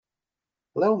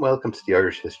Hello and welcome to the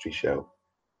Irish History Show.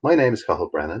 My name is Cathal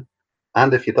Brennan,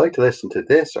 and if you'd like to listen to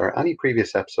this or any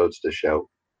previous episodes of the show,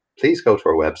 please go to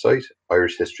our website,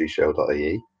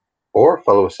 irishhistoryshow.ie, or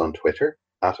follow us on Twitter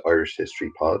at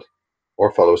irishhistorypod,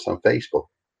 or follow us on Facebook,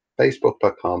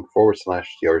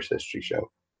 facebook.com/The Irish History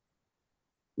Show.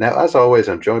 Now, as always,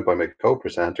 I'm joined by my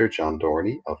co-presenter, John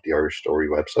Dorney of the Irish Story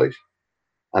website,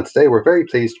 and today we're very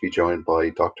pleased to be joined by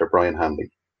Dr. Brian Hanley.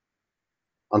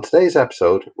 On today's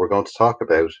episode, we're going to talk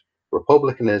about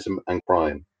republicanism and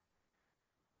crime.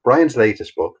 Brian's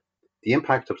latest book, The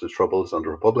Impact of the Troubles on the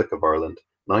Republic of Ireland,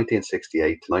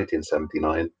 1968 to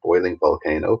 1979, Boiling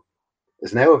Volcano,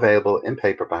 is now available in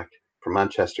paperback from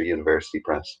Manchester University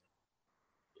Press.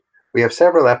 We have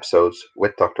several episodes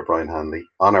with Dr. Brian Hanley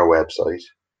on our website,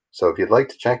 so if you'd like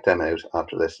to check them out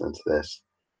after listening to this,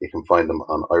 you can find them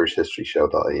on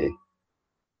irishhistoryshow.ie.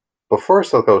 But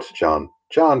first I'll go to John.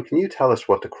 John, can you tell us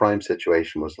what the crime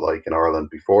situation was like in Ireland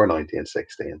before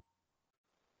 1916?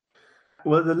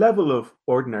 Well, the level of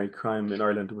ordinary crime in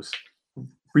Ireland was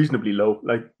reasonably low.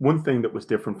 Like, one thing that was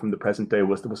different from the present day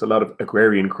was there was a lot of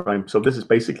agrarian crime. So this is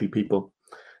basically people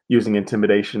using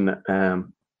intimidation,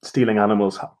 stealing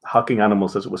animals, hocking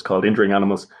animals, as it was called, injuring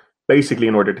animals, basically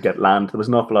in order to get land. There was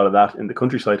an awful lot of that in the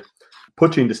countryside.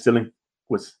 Poaching, distilling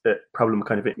was a problem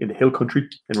kind of in the hill country,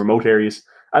 in remote areas.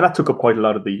 And that took up quite a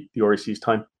lot of the RIC's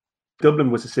time.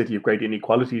 Dublin was a city of great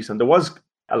inequalities, and there was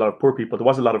a lot of poor people. There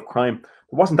was a lot of crime.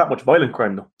 There wasn't that much violent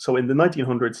crime, though. So in the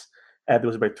 1900s, there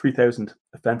was about 3,000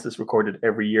 offences recorded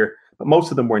every year, but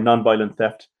most of them were non-violent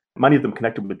theft. Many of them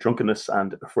connected with drunkenness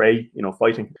and affray,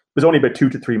 fighting. There was only about 2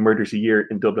 to 3 murders a year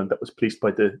in Dublin that was policed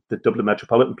by the Dublin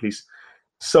Metropolitan Police.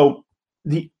 So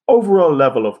the overall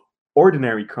level of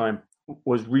ordinary crime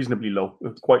was reasonably low,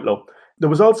 quite low. There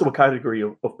was also a category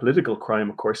of political crime,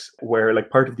 of course, where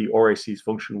like part of the RIC's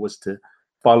function was to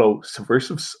follow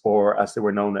subversives, or as they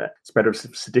were known, spreaders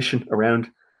of sedition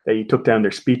around. They took down their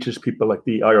speeches, people like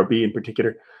the IRB in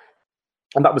particular.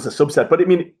 And that was a subset. But I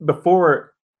mean,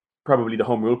 before probably the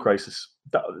Home Rule crisis,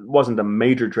 that wasn't a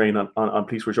major drain on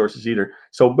police resources either.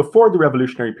 So before the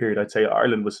revolutionary period, I'd say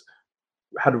Ireland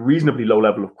had a reasonably low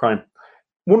level of crime.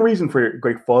 One reason for a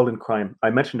great fall in crime,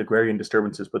 I mentioned agrarian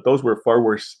disturbances, but those were far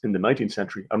worse in the 19th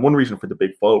century. And one reason for the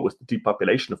big fall was the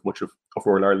depopulation of much of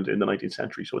rural Ireland in the 19th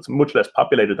century. So it's much less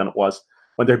populated than it was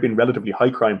when there had been relatively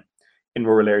high crime in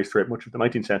rural areas throughout much of the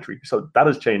 19th century. So that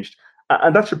has changed.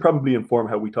 And that should probably inform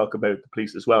how we talk about the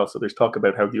police as well. So there's talk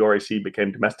about how the RIC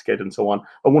became domesticated and so on.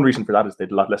 And one reason for that is they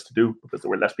had a lot less to do because there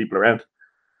were less people around.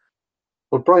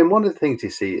 Well, Brian, one of the things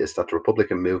you see is that the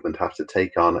Republican movement have to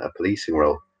take on a policing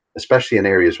role, especially in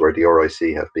areas where the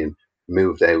RIC have been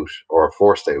moved out or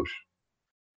forced out.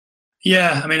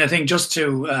 Yeah, I mean, I think just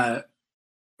to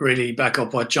really back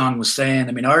up what John was saying,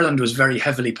 I mean, Ireland was very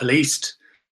heavily policed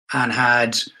and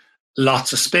had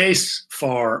lots of space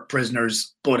for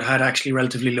prisoners, but had actually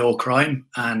relatively low crime.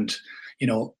 And,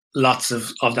 lots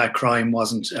of that crime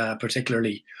wasn't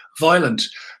particularly violent.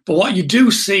 But what you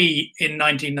do see in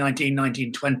 1919,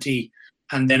 1920,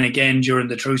 and then again during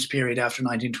the truce period after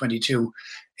 1922,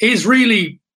 is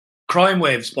really crime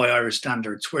waves by Irish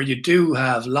standards, where you do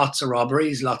have lots of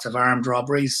robberies, lots of armed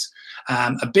robberies,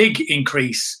 a big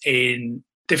increase in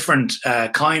different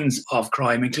kinds of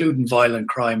crime, including violent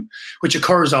crime, which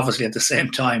occurs obviously at the same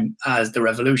time as the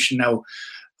revolution. Now,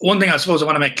 one thing I suppose I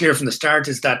want to make clear from the start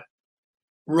is that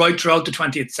right throughout the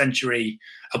 20th century,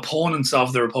 opponents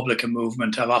of the Republican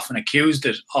movement have often accused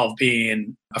it of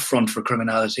being a front for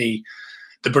criminality.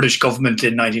 The British government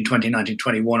in 1920,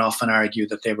 1921 often argued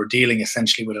that they were dealing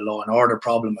essentially with a law and order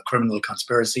problem, a criminal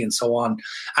conspiracy, and so on.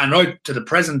 And right to the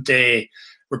present day,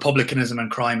 republicanism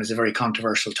and crime is a very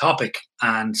controversial topic.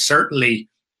 And certainly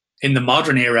in the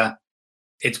modern era,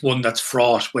 it's one that's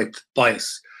fraught with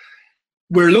bias.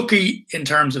 We're lucky in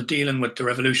terms of dealing with the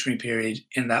revolutionary period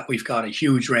in that we've got a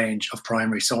huge range of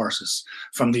primary sources,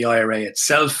 from the IRA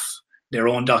itself, their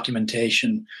own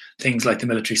documentation, things like the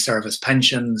military service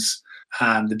pensions,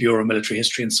 the Bureau of Military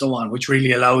History and so on, which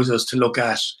really allows us to look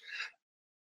at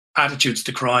attitudes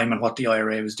to crime and what the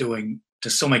IRA was doing to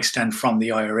some extent from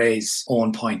the IRA's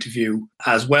own point of view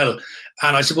as well.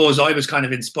 And I suppose I was kind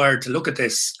of inspired to look at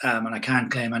this, and I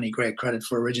can't claim any great credit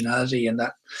for originality in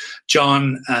that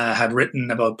John had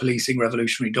written about policing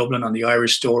revolutionary Dublin on the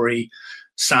Irish Story.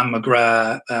 Sam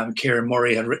McGrath, Kieran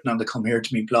Murray had written on the Come Here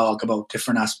To Me blog about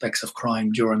different aspects of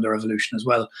crime during the revolution as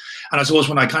well. And I suppose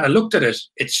when I kind of looked at it,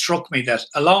 it struck me that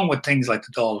along with things like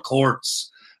the Dáil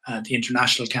courts, the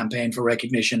International Campaign for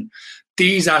Recognition,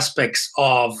 these aspects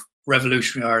of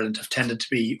revolutionary Ireland have tended to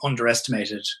be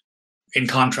underestimated in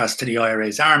contrast to the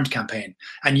IRA's armed campaign.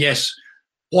 And yet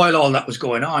while all that was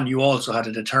going on, you also had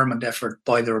a determined effort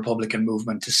by the Republican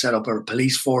movement to set up a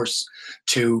police force,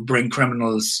 to bring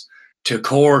criminals to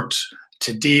court,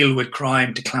 to deal with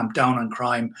crime, to clamp down on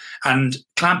crime. And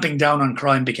clamping down on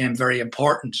crime became very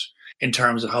important in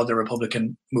terms of how the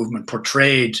Republican movement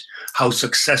portrayed how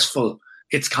successful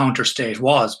its counter-state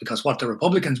was, because what the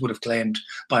Republicans would have claimed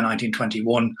by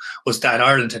 1921 was that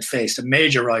Ireland had faced a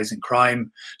major rise in crime.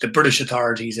 The British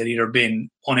authorities had either been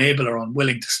unable or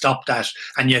unwilling to stop that,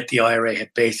 and yet the IRA had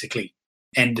basically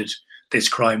ended this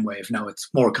crime wave. Now, it's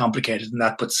more complicated than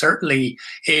that, but certainly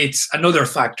it's another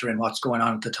factor in what's going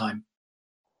on at the time.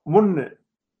 One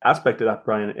aspect of that,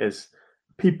 Brian, is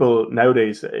people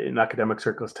nowadays in academic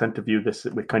circles tend to view this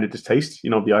with kind of distaste.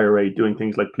 The IRA doing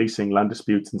things like policing land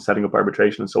disputes and setting up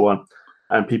arbitration and so on.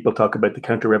 And people talk about the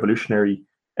counter-revolutionary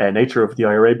nature of the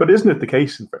IRA. But isn't it the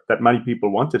case that many people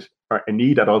wanted or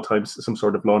need at all times some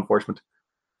sort of law enforcement?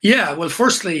 Yeah, well,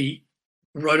 firstly,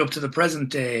 right up to the present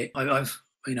day, I've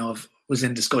was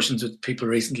in discussions with people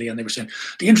recently, and they were saying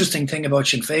the interesting thing about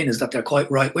Sinn Féin is that they're quite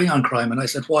right-wing on crime. And I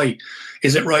said, why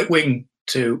is it right-wing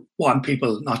to want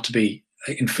people not to be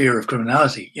in fear of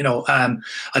criminality?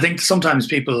 I think sometimes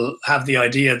people have the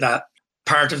idea that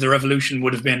part of the revolution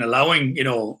would have been allowing,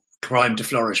 crime to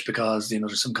flourish because,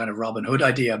 there's some kind of Robin Hood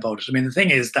idea about it. I mean, the thing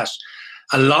is that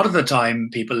a lot of the time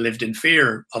people lived in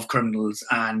fear of criminals,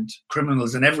 and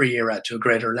criminals in every era to a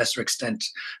greater or lesser extent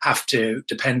have to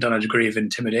depend on a degree of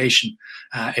intimidation,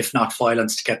 if not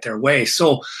violence, to get their way.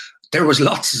 So there was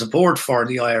lots of support for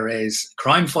the IRA's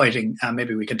crime fighting, and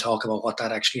maybe we can talk about what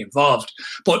that actually involved.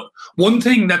 But one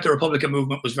thing that the Republican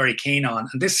movement was very keen on,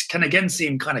 and this can again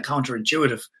seem kind of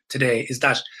counterintuitive today, is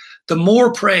that the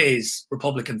more praise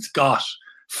Republicans got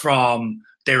from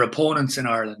their opponents in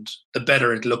Ireland, the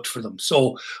better it looked for them.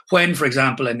 So when, for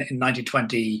example, in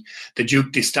 1920, the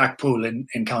Duke de Stackpool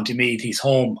in County Meath, his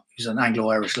home, he's an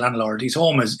Anglo-Irish landlord, his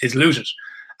home is looted,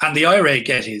 and the IRA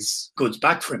get his goods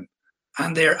back for him.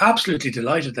 And they're absolutely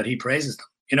delighted that he praises them.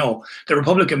 The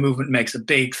Republican movement makes a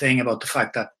big thing about the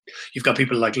fact that you've got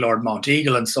people like Lord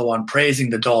Mounteagle and so on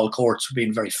praising the Dáil courts for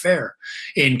being very fair.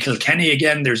 In Kilkenny,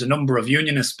 again, there's a number of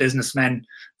unionist businessmen,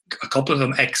 a couple of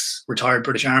them ex-retired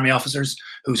British Army officers,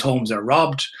 whose homes are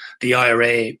robbed. The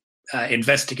IRA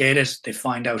investigate it. They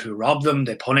find out who robbed them.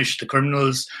 They punish the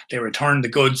criminals. They return the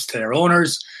goods to their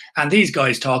owners. And these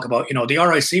guys talk about, the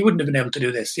RIC wouldn't have been able to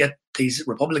do this, yet these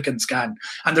Republicans can.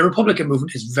 And the Republican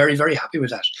movement is very, very happy with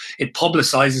that. It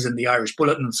publicises in the Irish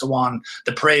Bulletin and so on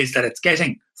the praise that it's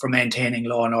getting for maintaining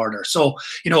law and order. So,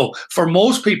 for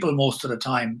most people, most of the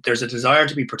time, there's a desire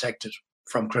to be protected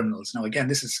from criminals. Now, again,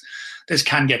 this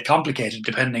can get complicated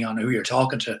depending on who you're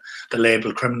talking to. The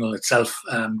label criminal itself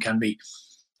can be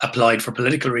applied for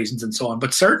political reasons and so on.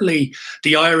 But certainly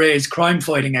the IRA's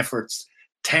crime-fighting efforts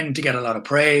tend to get a lot of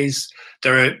praise.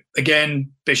 There are, again,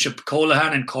 Bishop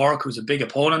Colohan in Cork, who's a big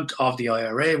opponent of the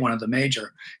IRA, one of the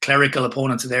major clerical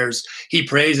opponents of theirs. He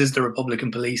praises the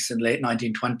Republican police in late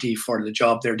 1920 for the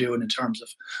job they're doing in terms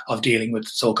of dealing with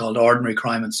so-called ordinary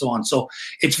crime and so on. So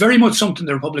it's very much something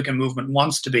the Republican movement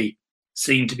wants to be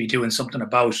seen to be doing something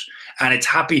about, and it's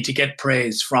happy to get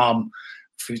praise from,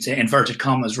 if we say inverted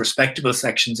commas, respectable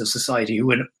sections of society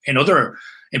who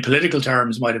in political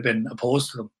terms might have been opposed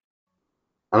to them.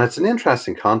 And it's an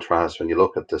interesting contrast when you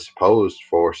look at the supposed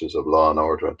forces of law and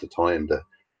order at the time, the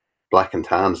black and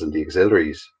tans and the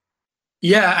auxiliaries.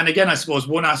 Yeah, and again, I suppose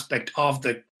one aspect of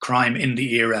the crime in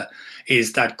the era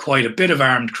is that quite a bit of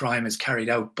armed crime is carried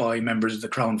out by members of the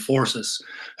Crown Forces,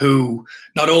 who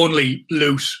not only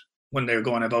loot when they're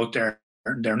going about their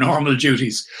normal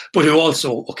duties, but who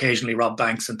also occasionally rob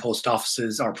banks and post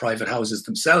offices or private houses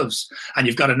themselves. And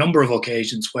you've got a number of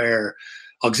occasions where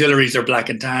auxiliaries or black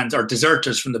and tans are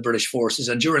deserters from the British forces,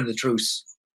 and during the truce,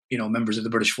 members of the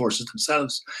British forces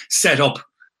themselves set up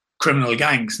criminal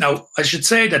gangs. Now, I should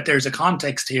say that there's a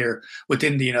context here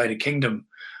within the United Kingdom.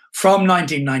 From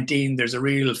 1919, there's a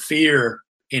real fear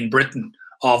in Britain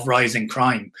of rising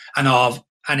crime and of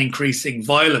an increasing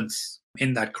violence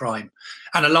in that crime.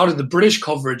 And a lot of the British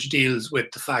coverage deals with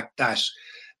the fact that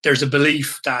there's a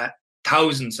belief that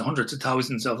thousands, hundreds of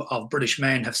thousands of British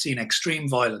men have seen extreme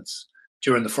violence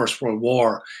during the First World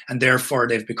War, and therefore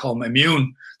they've become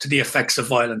immune to the effects of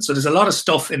violence. So there's a lot of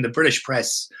stuff in the British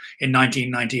press in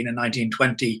 1919 and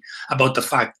 1920 about the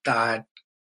fact that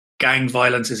gang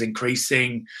violence is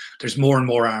increasing, there's more and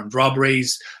more armed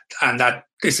robberies, and that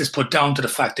this is put down to the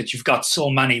fact that you've got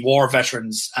so many war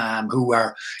veterans who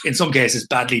are, in some cases,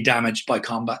 badly damaged by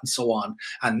combat and so on.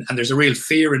 And there's a real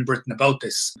fear in Britain about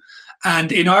this.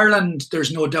 And in Ireland,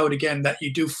 there's no doubt, again, that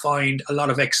you do find a lot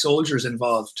of ex-soldiers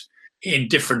involved in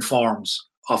different forms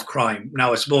of crime.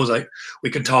 Now, I suppose we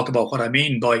can talk about what I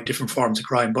mean by different forms of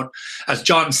crime, but as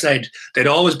John said, there'd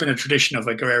always been a tradition of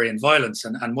agrarian violence,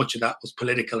 and much of that was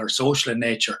political or social in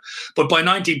nature. But by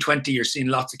 1920, you're seeing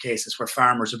lots of cases where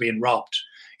farmers are being robbed.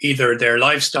 Either their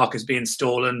livestock is being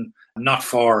stolen, not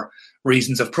for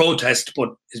reasons of protest, but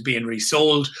is being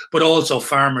resold, but also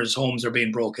farmers' homes are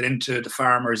being broken into, the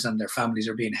farmers and their families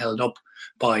are being held up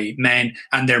by men,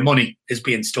 and their money is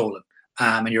being stolen.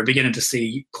 And you're beginning to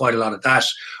see quite a lot of that.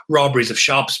 Robberies of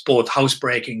shops, both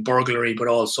housebreaking, burglary, but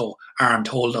also armed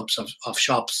hold-ups of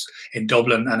shops in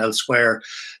Dublin and elsewhere.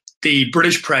 The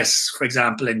British press, for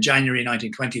example, in January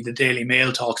 1920, the Daily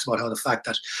Mail talks about how the fact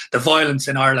that the violence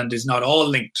in Ireland is not all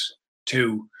linked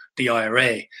to the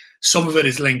IRA. Some of it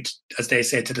is linked, as they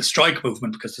say, to the strike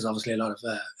movement, because there's obviously a lot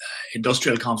of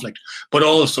industrial conflict, but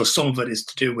also some of it is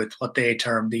to do with what they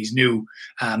term these new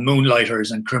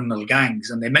moonlighters and criminal gangs.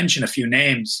 And they mention a few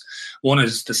names. One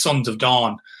is the Sons of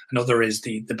Dawn, another is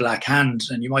the Black Hand.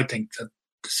 And you might think that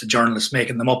it's a journalist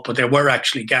making them up, but there were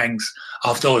actually gangs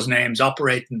of those names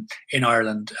operating in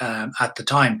Ireland at the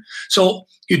time. So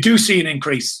you do see an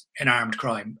increase in armed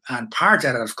crime. And part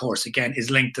of that, of course, again, is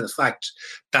linked to the fact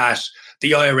that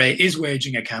the IRA is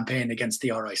waging a campaign against the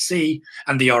RIC,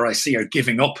 and the RIC are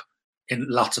giving up in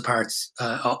lots of parts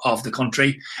of the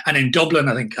country. And in Dublin,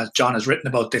 I think, as John has written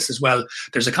about this as well,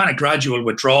 there's a kind of gradual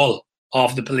withdrawal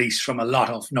of the police from a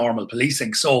lot of normal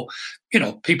policing. So,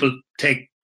 people take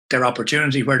their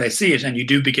opportunity where they see it, and you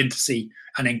do begin to see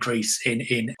an increase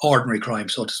in ordinary crime,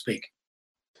 so to speak.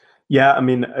 Yeah, I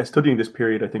mean, studying this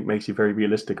period, I think, makes you very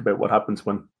realistic about what happens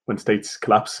when states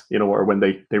collapse, or when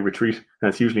they retreat. And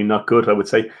it's usually not good, I would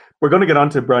say. We're going to get on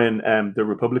to, Brian, the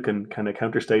Republican kind of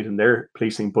counter-state and their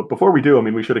policing. But before we do, I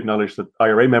mean, we should acknowledge that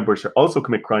IRA members also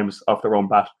commit crimes off their own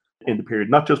bat in the period,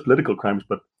 not just political crimes,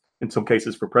 but in some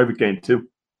cases for private gain too.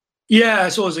 Yeah, I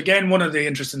suppose, again, one of the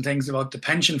interesting things about the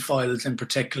pension files in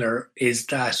particular is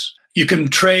that you can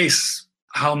trace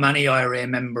how many IRA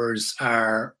members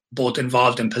are both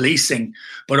involved in policing,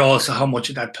 but also how much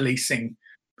of that policing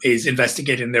is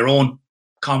investigating their own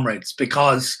comrades,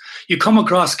 because you come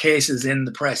across cases in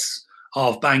the press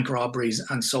of bank robberies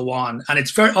and so on, and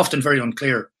it's very often very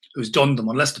unclear who's done them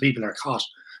unless the people are caught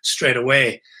straight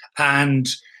away. And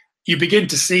you begin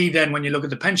to see then, when you look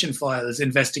at the pension files,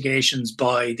 investigations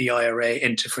by the IRA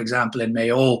into, for example, in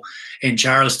Mayo, in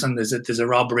Charleston, there's a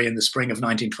robbery in the spring of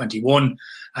 1921,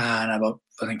 and about,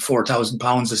 I think,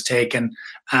 £4,000 is taken.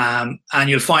 And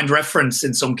you'll find reference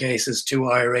in some cases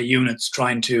to IRA units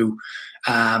trying to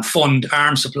fund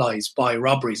arms supplies by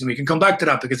robberies. And we can come back to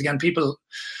that because, again, people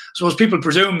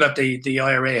presume that the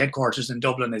IRA headquarters in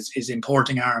Dublin is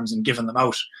importing arms and giving them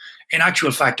out. In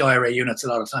actual fact, IRA units a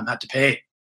lot of time had to pay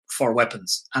for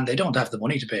weapons, and they don't have the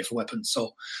money to pay for weapons.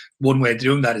 So one way of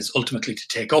doing that is ultimately to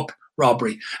take up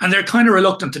robbery. And they're kind of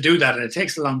reluctant to do that, and it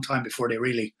takes a long time before they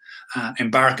really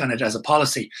embark on it as a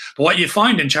policy. But what you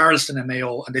find in Charleston and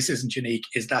Mayo, and this isn't unique,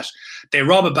 is that they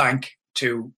rob a bank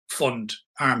to fund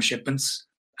arms shipments,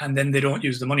 and then they don't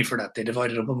use the money for that. They divide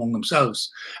it up among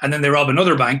themselves. And then they rob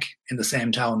another bank in the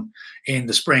same town in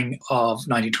the spring of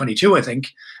 1922, I think.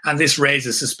 And this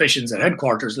raises suspicions at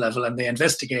headquarters level, and they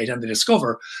investigate, and they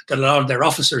discover that a lot of their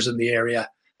officers in the area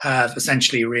have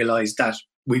essentially realized that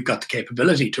we've got the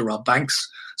capability to rob banks,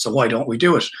 so why don't we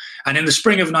do it? And in the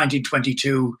spring of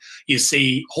 1922, you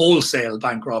see wholesale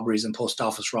bank robberies and post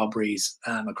office robberies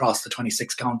across the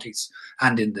 26 counties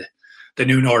and in the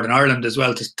new Northern Ireland as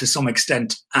well, to some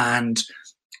extent. And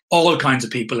all kinds of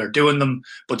people are doing them,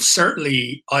 but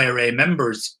certainly IRA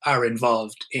members are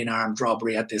involved in armed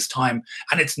robbery at this time.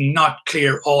 And it's not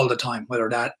clear all the time whether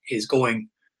that is going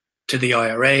to the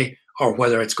IRA or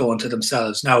whether it's going to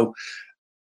themselves. Now,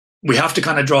 we have to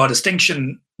kind of draw a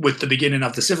distinction with the beginning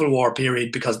of the Civil War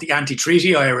period, because the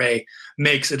anti-treaty IRA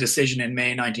makes a decision in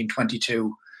May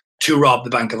 1922 to rob the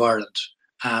Bank of Ireland.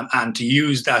 And to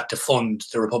use that to fund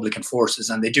the Republican forces.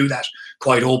 And they do that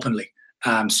quite openly.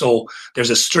 So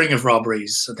there's a string of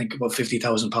robberies, I think about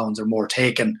 £50,000 or more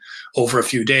taken over a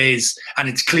few days. And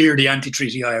it's clear the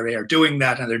anti-treaty IRA are doing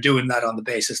that, and they're doing that on the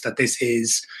basis that this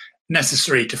is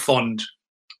necessary to fund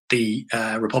the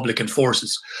Republican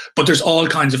forces. But there's all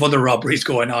kinds of other robberies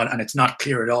going on, and it's not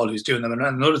clear at all who's doing them. And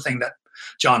another thing that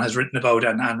John has written about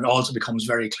and also becomes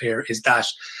very clear is that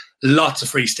lots of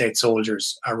Free State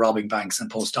soldiers are robbing banks and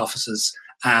post offices,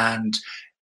 and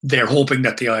they're hoping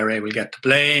that the IRA will get the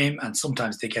blame, and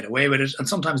sometimes they get away with it, and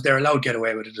sometimes they're allowed to get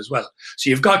away with it as well. So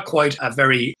you've got quite a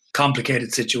very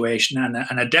complicated situation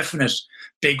and a definite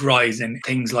big rise in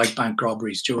things like bank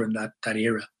robberies during that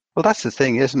era. Well, that's the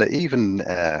thing, isn't it? Even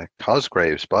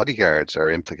Cosgrave's bodyguards are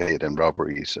implicated in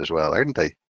robberies as well, aren't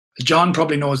they? John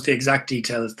probably knows the exact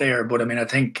details there, but I mean, I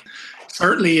think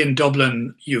certainly in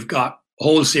Dublin, you've got a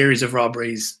whole series of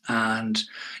robberies, and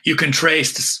you can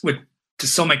trace to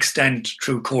some extent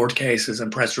through court cases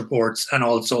and press reports, and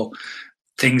also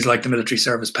things like the military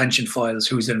service pension files,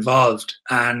 who's involved.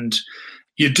 And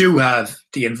you do have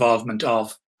the involvement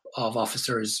of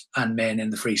officers and men in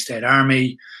the Free State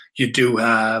Army. You do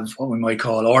have what we might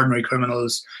call ordinary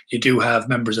criminals. You do have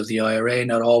members of the IRA,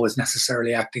 not always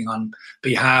necessarily acting on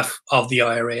behalf of the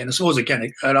IRA. And I suppose, again,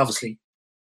 it obviously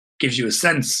gives you a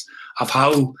sense of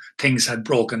how things had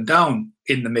broken down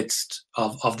in the midst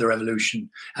of the revolution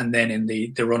and then in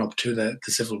the run-up to the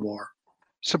Civil War.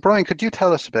 So, Brian, could you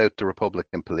tell us about the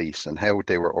Republican police and how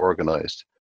they were organised?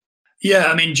 Yeah,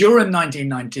 I mean, during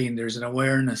 1919, there's an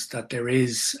awareness that there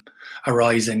is a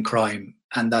rise in crime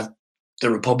and that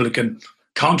the Republican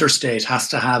counter-state has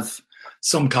to have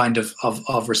some kind of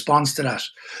response to that.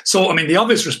 So, I mean, the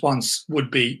obvious response would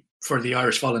be for the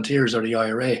Irish Volunteers or the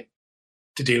IRA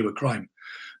to deal with crime.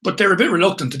 But they're a bit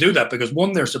reluctant to do that because,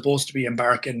 one, they're supposed to be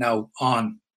embarking now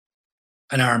on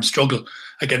an armed struggle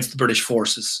against the British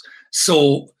forces.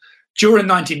 So during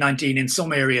 1919, in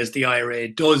some areas, the IRA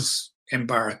does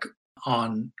embark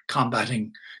on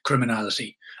combating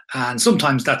criminality. And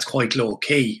sometimes that's quite low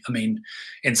key. I mean,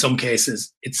 in some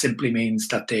cases, it simply means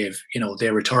that they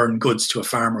return goods to a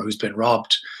farmer who's been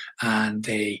robbed, and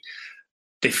they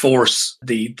force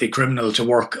the criminal to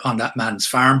work on that man's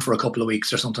farm for a couple of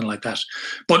weeks or something like that.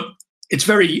 But it's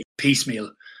very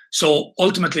piecemeal. So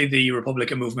ultimately, the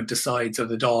Republican movement decides, or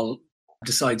the Dáil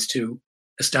decides, to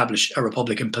establish a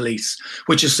Republican police,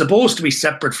 which is supposed to be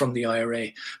separate from the IRA.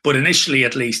 But initially,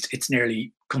 at least, it's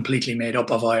nearly completely made up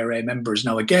of IRA members.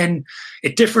 Now, again,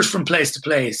 it differs from place to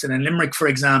place. And in Limerick, for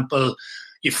example,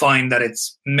 you find that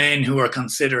it's men who are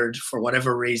considered, for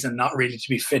whatever reason, not really to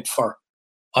be fit for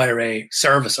IRA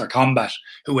service or combat,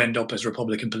 who end up as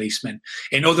Republican policemen.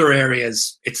 In other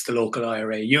areas, it's the local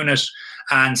IRA unit.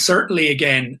 And certainly,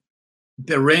 again,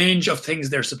 the range of things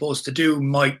they're supposed to do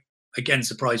might, again,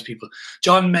 surprise people.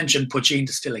 John mentioned poaching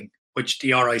distilling, which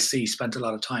the RIC spent a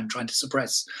lot of time trying to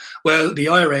suppress. Well, the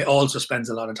IRA also spends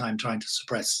a lot of time trying to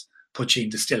suppress poaching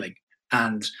distilling.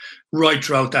 And right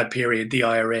throughout that period, the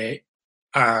IRA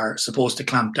are supposed to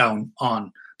clamp down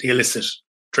on the illicit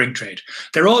drink trade.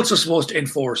 They're also supposed to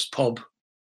enforce pub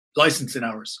licensing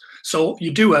hours. So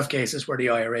you do have cases where the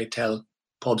IRA tell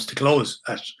pubs to close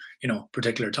at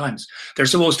particular times. They're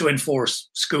supposed to enforce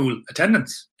school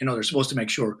attendance. They're supposed to make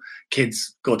sure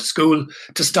kids go to school,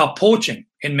 to stop poaching.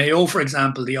 In Mayo, for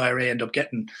example, the IRA end up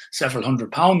getting several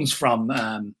 £100s from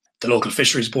the local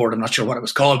fisheries board. I'm not sure what it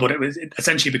was called, but it was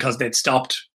essentially because they'd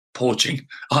stopped poaching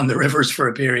on the rivers for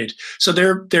a period. So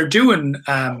they're doing,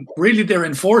 really they're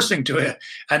enforcing to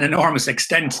an enormous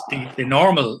extent the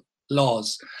normal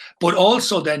laws. But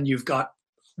also then you've got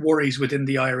worries within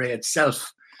the IRA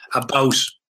itself about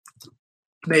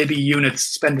maybe units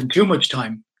spending too much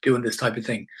time doing this type of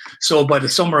thing. So by the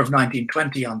summer of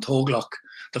 1920 on Tógloch,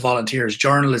 the Volunteers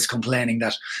Journal is complaining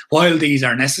that while these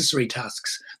are necessary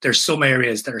tasks, there's some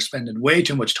areas that are spending way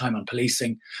too much time on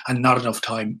policing and not enough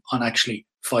time on actually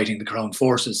fighting the Crown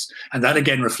forces. And that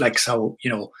again reflects how,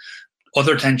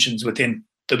 other tensions within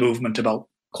the movement about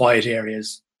quiet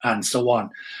areas and so on.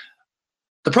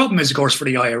 The problem is, of course, for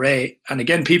the IRA, and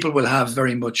again, people will have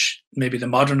very much maybe the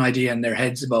modern idea in their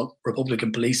heads about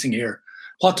Republican policing here.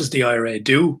 What does the IRA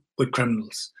do with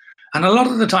criminals? And a lot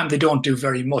of the time, they don't do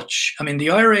very much. I mean,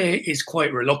 the IRA is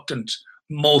quite reluctant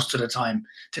most of the time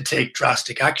to take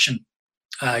drastic action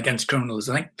against criminals.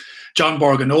 I think John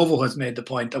Borgonovo has made the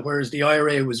point that whereas the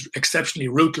IRA was exceptionally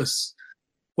ruthless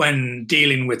when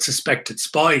dealing with suspected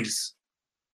spies,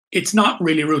 it's not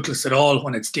really ruthless at all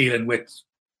when it's dealing with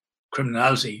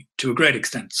criminality to a great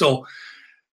extent. So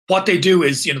what they do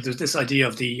is, there's this idea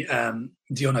of the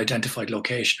unidentified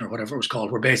location or whatever it was called,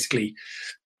 where basically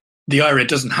the IRA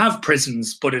doesn't have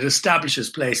prisons, but it establishes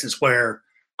places where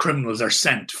criminals are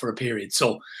sent for a period.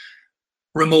 So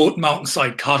remote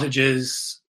mountainside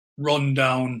cottages,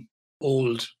 run-down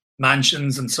old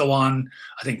mansions and so on.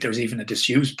 I think there's even a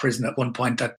disused prison at one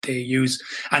point that they use,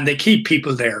 and they keep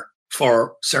people there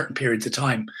for certain periods of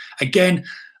time. Again,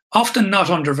 often not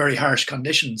under very harsh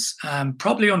conditions,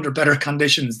 probably under better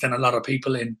conditions than a lot of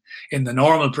people in the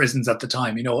normal prisons at the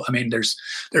time.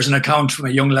 There's an account from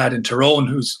a young lad in Tyrone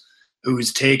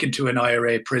who's taken to an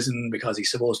IRA prison because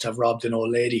he's supposed to have robbed an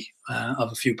old lady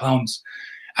of a few pounds.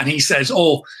 And he says,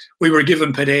 we were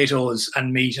given potatoes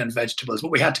and meat and vegetables,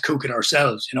 but we had to cook it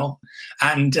ourselves,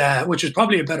 and which was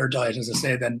probably a better diet, as I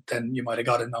say, than you might have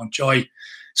got in Mountjoy.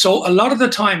 So a lot of the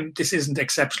time, this isn't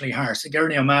exceptionally harsh.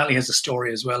 Gurney O'Malley has a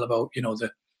story as well about,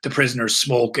 the the prisoners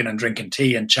smoking and drinking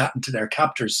tea and chatting to their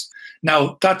captors.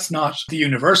 Now, that's not the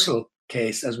universal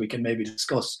case, as we can maybe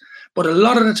discuss, but a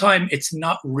lot of the time it's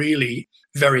not really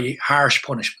very harsh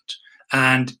punishment.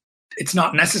 And it's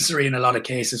not necessary in a lot of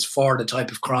cases for the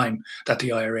type of crime that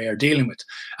the IRA are dealing with.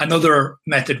 Another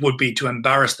method would be to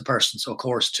embarrass the person. So, of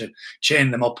course, to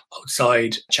chain them up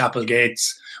outside chapel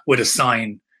gates with a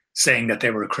sign saying that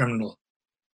they were a criminal,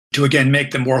 to again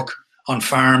make them work on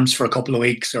farms for a couple of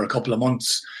weeks or a couple of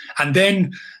months. And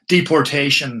then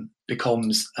deportation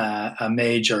becomes a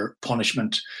major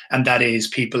punishment. And that is,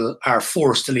 people are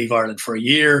forced to leave Ireland for a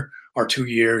year or 2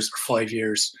 years or 5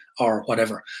 years or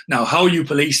whatever. Now, how you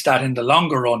police that in the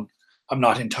longer run, I'm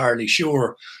not entirely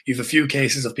sure. You have a few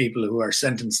cases of people who are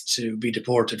sentenced to be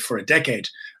deported for a decade.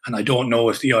 And I don't know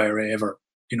if the IRA ever,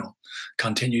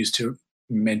 continues to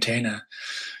maintain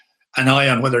an eye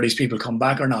on whether these people come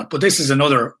back or not. But this is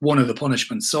another one of the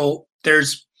punishments. So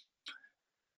there's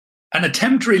an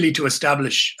attempt really to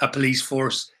establish a police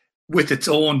force with its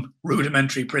own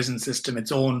rudimentary prison system,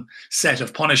 its own set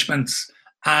of punishments.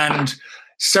 And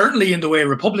certainly in the way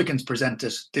Republicans present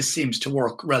it, this seems to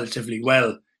work relatively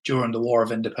well during the War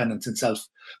of Independence itself.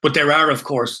 But there are, of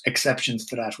course, exceptions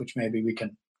to that, which maybe we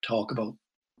can talk about.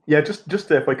 Yeah,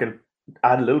 just if I can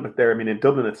add a little bit there. I mean, in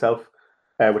Dublin itself,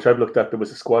 which I've looked at, there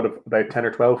was a squad of about 10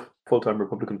 or 12 full-time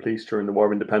Republican police during the War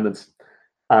of Independence.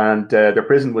 And their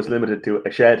prison was limited to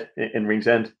a shed in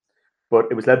Ringsend. But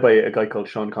it was led by a guy called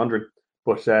Sean Condren.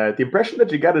 But the impression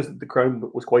that you get is that the crime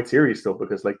was quite serious, though,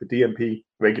 because like the DMP,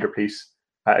 regular police,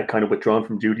 had kind of withdrawn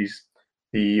from duties.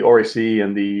 The RAC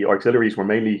and the auxiliaries were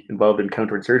mainly involved in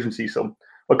counterinsurgency. So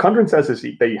what Condren says is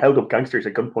they held up gangsters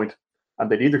at gunpoint, and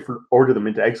they'd either order them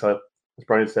into exile, as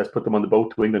Brian says, put them on the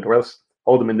boat to England, or else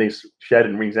hold them in this shed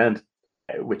in Ringsend,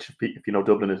 which, if you know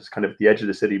Dublin, is kind of the edge of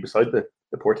the city beside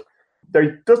the port.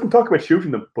 There doesn't talk about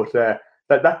shooting them, but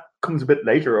that comes a bit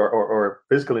later, or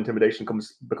physical intimidation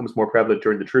becomes more prevalent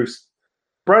during the truce.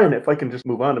 Brian, if I can just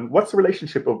move on, what's the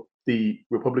relationship of the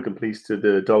Republican police to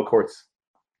the Dáil courts?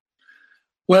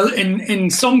 Well, in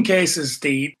some cases,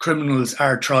 the criminals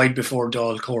are tried before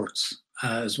Dáil courts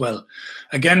as well.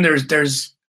 Again,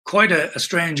 there's quite a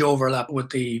strange overlap with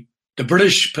the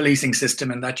British policing system,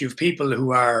 in that you have people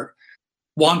who are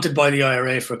wanted by the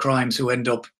IRA for crimes who end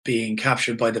up being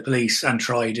captured by the police and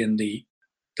tried in the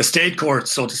state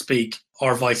courts, so to speak,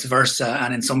 or vice versa.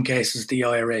 And in some cases, the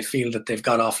IRA feel that they've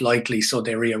got off lightly, so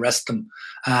they rearrest them.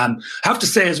 I have to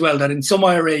say as well that in some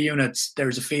IRA units,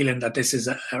 there's a feeling that this is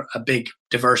a big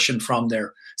diversion from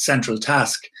their central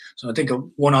task. So I think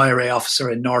one IRA officer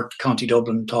in North County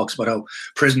Dublin talks about how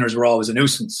prisoners were always a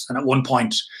nuisance. And at one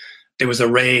point, there was a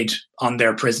raid on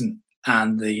their prison,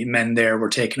 and the men there were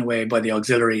taken away by the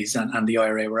auxiliaries, and the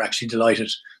IRA were actually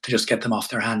delighted to just get them off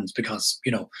their hands, because,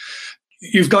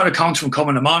 you've got accounts from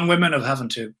coming among women of having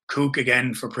to cook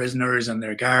again for prisoners and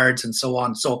their guards and so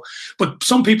on. So, but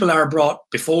some people are brought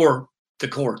before the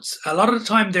courts. A lot of the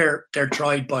time they're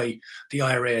tried by the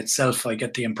IRA itself, I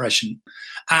get the impression.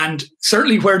 And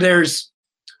certainly where there's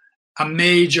a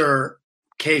major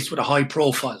case with a high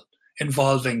profile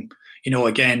involving,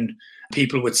 again,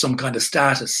 people with some kind of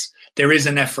status, there is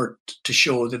an effort to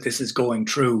show that this is going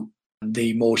through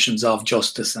the motions of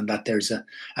justice, and that there's an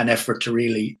effort to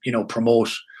really,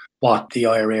 promote what the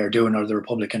IRA are doing or the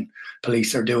Republican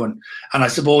police are doing. And I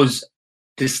suppose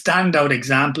the standout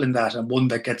example in that, and one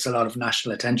that gets a lot of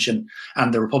national attention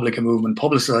and the Republican movement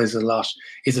publicised a lot,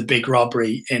 is a big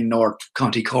robbery in North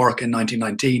County Cork in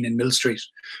 1919 in Mill Street,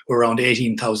 where around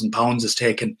 £18,000 is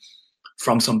taken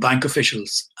from some bank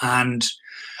officials. And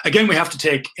again, we have to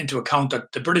take into account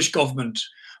that the British government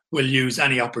will use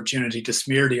any opportunity to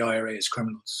smear the IRA as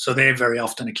criminals. So they very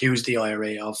often accuse the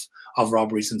IRA of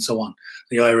robberies and so on.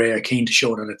 The IRA are keen to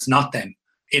show that it's not them.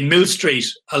 In Mill Street,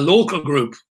 a local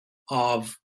group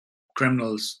of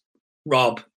criminals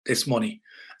rob this money,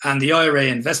 and the IRA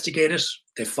investigate it.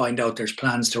 They find out there's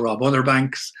plans to rob other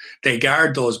banks. They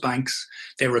guard those banks.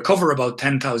 They recover about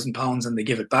 £10,000 and they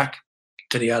give it back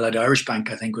to the Allied Irish Bank,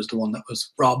 I think was the one that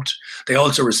was robbed. They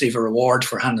also receive a reward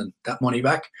for handing that money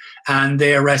back, and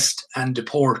they arrest and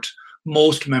deport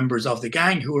most members of the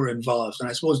gang who are involved. And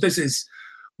I suppose this is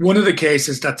one of the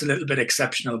cases that's a little bit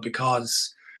exceptional,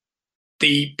 because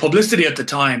the publicity at the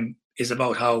time is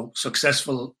about how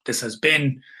successful this has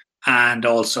been, and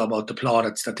also about the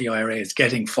plaudits that the IRA is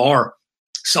getting for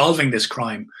solving this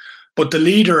crime. But the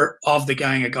leader of the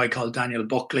gang, a guy called Daniel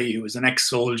Buckley, who was an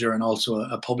ex-soldier and also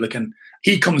a publican,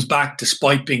 he comes back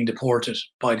despite being deported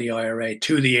by the IRA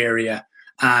to the area.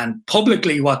 And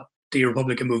publicly what the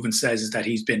Republican movement says is that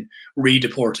he's been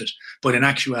redeported. But in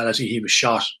actuality, he was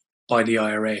shot by the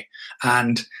IRA.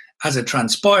 And as it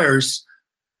transpires,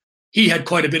 he had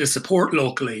quite a bit of support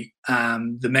locally.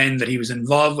 The men that he was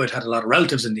involved with had a lot of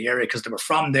relatives in the area because they were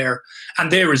from there,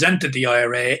 and they resented the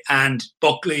IRA, and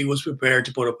Buckley was prepared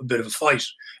to put up a bit of a fight.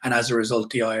 And as a result,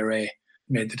 the IRA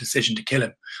made the decision to kill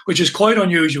him, which is quite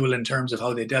unusual in terms of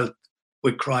how they dealt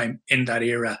with crime in that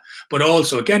era, but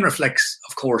also again reflects,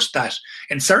 of course, that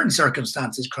in certain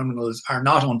circumstances, criminals are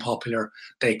not unpopular.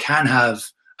 They can have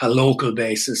a local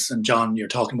basis. And John, you're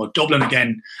talking about Dublin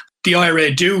again. The IRA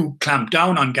do clamp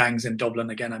down on gangs in Dublin.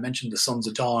 Again, I mentioned the Sons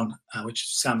of Dawn, which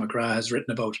Sam McGrath has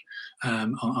written about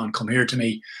on Come Here to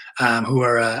Me, who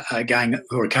are a gang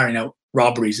who are carrying out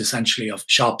robberies essentially of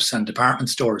shops and department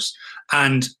stores.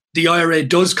 And the IRA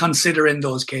does consider in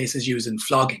those cases using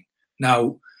flogging.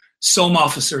 Now, some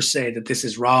officers say that this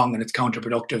is wrong and it's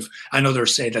counterproductive, and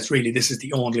others say that really this is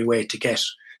the only way to get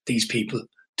these people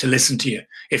to listen to you.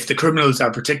 If the criminals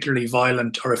are particularly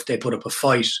violent or if they put up a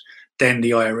fight, then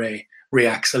the IRA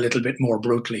reacts a little bit more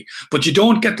brutally. But you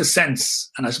don't get the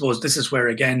sense, and I suppose this is where,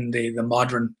 again, the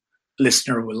modern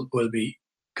listener will be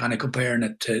kind of comparing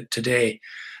it to today.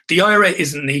 The IRA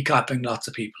isn't kneecapping lots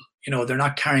of people. You know, they're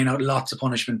not carrying out lots of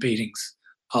punishment beatings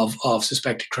of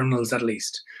suspected criminals, at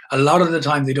least. A lot of the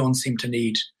time, they don't seem to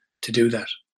need to do that.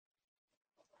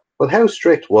 Well, how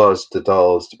strict was the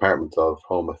Dáil's Department of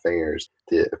Home Affairs,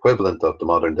 the equivalent of the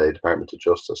modern-day Department of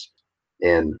Justice,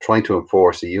 in trying to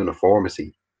enforce a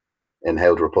uniformity in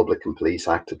how the Republican police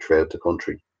acted throughout the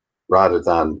country, rather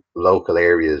than local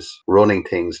areas running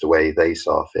things the way they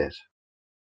saw fit?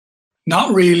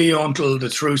 Not really until the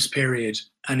truce period,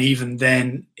 and even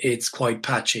then it's quite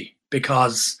patchy,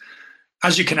 because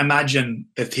as you can imagine,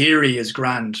 the theory is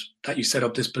grand that you set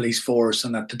up this police force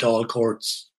and that the Dáil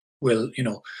courts will,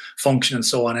 function and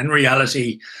so on. In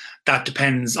reality, that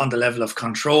depends on the level of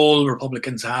control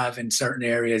Republicans have in certain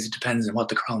areas. It depends on what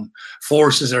the Crown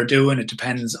forces are doing. It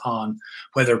depends on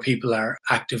whether people are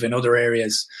active in other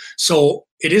areas. So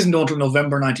it isn't until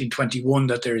November 1921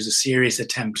 that there is a serious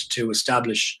attempt to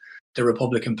establish the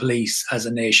Republican police as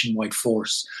a nationwide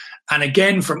force. And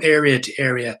again, from area to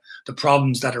area, the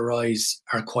problems that arise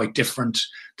are quite different.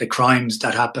 The crimes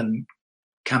that happen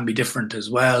can be different as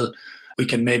well. We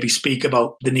can maybe speak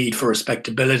about the need for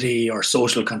respectability or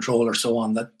social control or so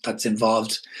on that's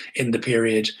involved in the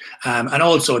period. And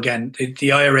also, again,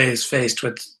 the IRA is faced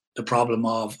with the problem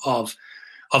of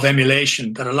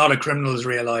emulation, that a lot of criminals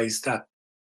realise that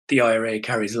the IRA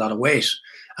carries a lot of weight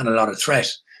and a lot of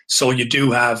threat. So you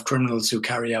do have criminals who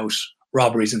carry out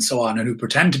robberies and so on and who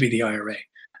pretend to be the IRA.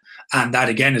 And that,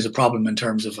 again, is a problem in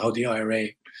terms of how the IRA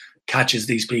catches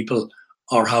these people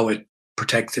or how it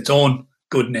protects its own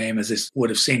good name as it would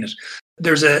have seen it.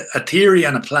 There's a theory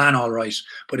and a plan, all right,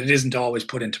 but it isn't always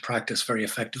put into practice very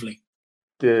effectively.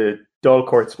 The Dáil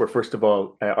courts were, first of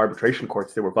all, arbitration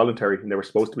courts. They were voluntary and they were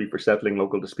supposed to be for settling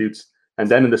local disputes. And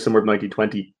then in the summer of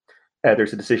 1920,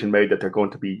 there's a decision made that they're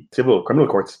going to be civil criminal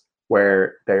courts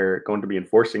where they're going to be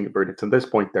enforcing the verdicts. At this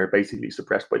point, they're basically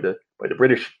suppressed by the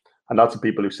British, and lots of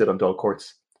people who sit on Dáil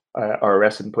courts are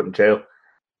arrested and put in jail,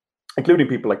 including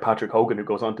people like Patrick Hogan, who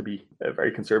goes on to be a very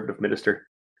conservative minister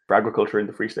for agriculture in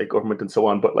the Free State government and so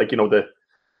on. But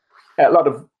a lot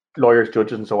of lawyers,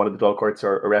 judges and so on at the Dáil courts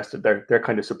are arrested. They're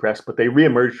kind of suppressed, but they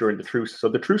re-emerge during the truce. So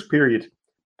the truce period,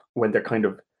 when they're kind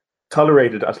of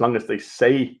tolerated as long as they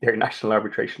say they're national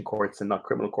arbitration courts and not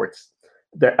criminal courts,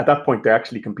 at that point they're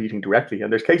actually competing directly.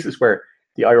 And there's cases where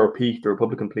the IRP, the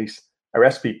Republican police,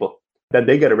 arrest people, then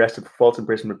they get arrested for false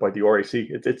imprisonment by the RAC.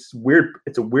 It's weird.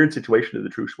 It's a weird situation in the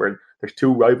truce where there's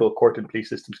two rival court and police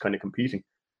systems kind of competing.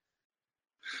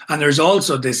 And there's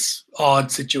also this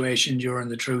odd situation during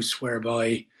the truce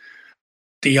whereby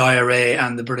the IRA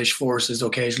and the British forces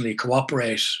occasionally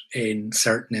cooperate in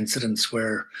certain incidents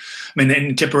where,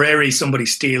 in Tipperary, somebody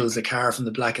steals a car from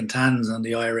the Black and Tans and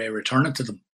the IRA return it to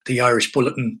them. The Irish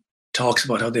Bulletin talks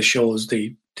about how this shows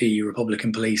the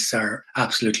Republican police are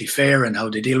absolutely fair and how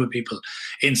they deal with people.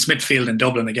 In Smithfield in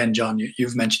Dublin, again, John,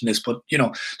 you've mentioned this, but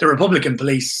the Republican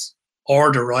police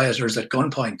order rioters at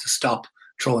gunpoint to stop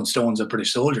throwing stones at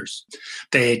British soldiers.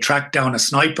 They track down a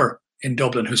sniper in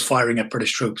Dublin who's firing at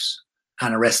British troops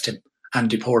and arrest him and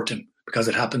deport him because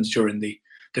it happens during the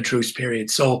truce period.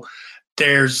 So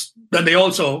then they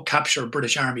also capture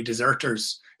British Army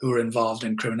deserters who are involved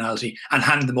in criminality and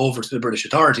hand them over to the British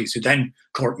authorities, who then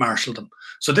court-martial them.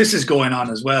 So this is going on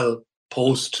as well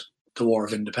post the War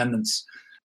of Independence.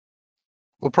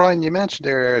 Well, Brian, you mentioned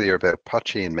there earlier about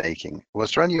potheen making.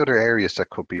 Was there any other areas that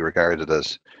could be regarded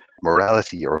as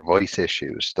morality or voice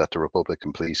issues that the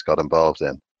Republican police got involved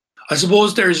in? I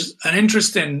suppose there's an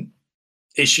interesting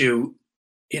issue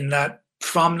in that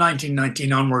from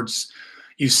 1919 onwards,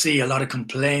 you see a lot of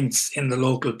complaints in the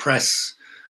local press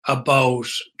about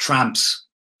tramps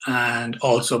and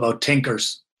also about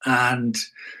tinkers. And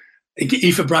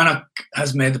Aoife Brannock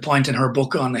has made the point in her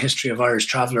book on the history of Irish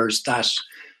travellers that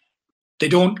they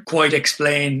don't quite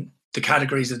explain the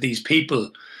categories of these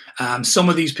people. Some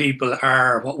of these people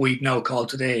are what we now call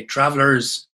today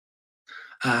travellers.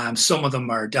 Some of them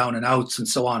are down and outs and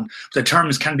so on. The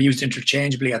terms can be used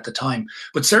interchangeably at the time.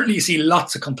 But certainly you see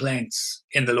lots of complaints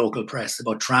in the local press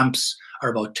about tramps or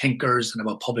about tinkers and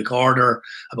about public order,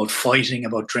 about fighting,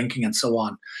 about drinking and so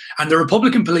on. And the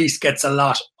Republican police gets a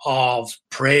lot of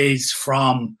praise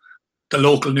from the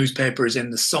local newspapers in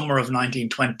the summer of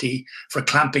 1920 for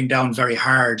clamping down very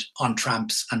hard on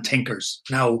tramps and tinkers.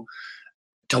 Now,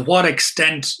 to what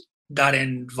extent that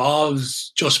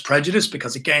involves just prejudice,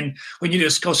 because again, when you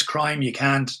discuss crime, you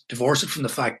can't divorce it from the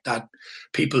fact that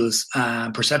people's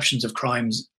perceptions of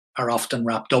crimes are often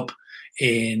wrapped up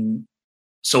in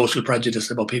social prejudice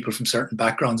about people from certain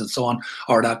backgrounds and so on,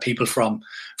 or that people from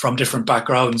different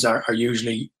backgrounds are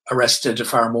usually arrested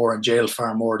far more and jailed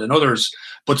far more than others.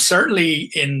 But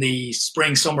certainly in the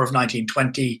spring, summer of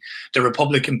 1920, the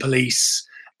Republican police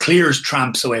clears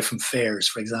tramps away from fairs,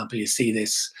 for example. You see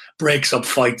this, breaks up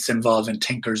fights involving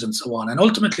tinkers and so on. And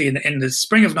ultimately, in the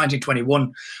spring of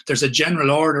 1921, there's a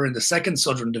general order in the 2nd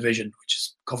Southern Division,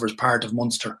 which covers part of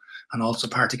Munster and also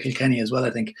part of Kilkenny as well,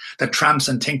 I think, that tramps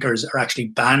and tinkers are actually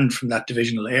banned from that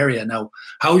divisional area. Now,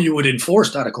 how you would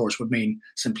enforce that, of course, would mean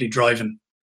simply driving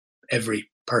every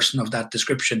person of that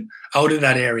description out of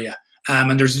that area.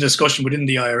 And there's a discussion within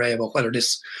the IRA about whether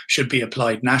this should be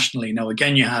applied nationally. Now,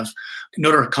 again, you have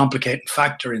another complicating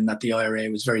factor in that the IRA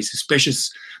was very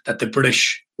suspicious that the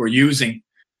British were using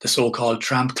the so-called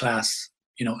tramp class,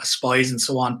 as spies and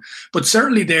so on. But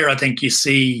certainly there, I think you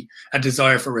see a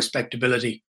desire for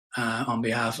respectability on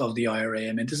behalf of the IRA.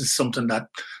 I mean, this is something that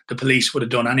the police would have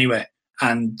done anyway.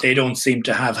 And they don't seem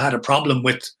to have had a problem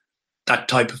with that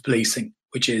type of policing,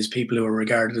 which is people who are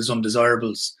regarded as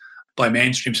undesirables by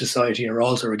mainstream society are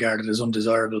also regarded as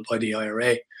undesirable by the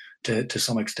IRA to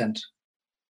some extent.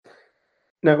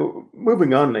 Now,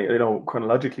 moving on,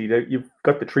 chronologically, you've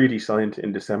got the treaty signed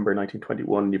in December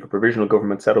 1921. You have a provisional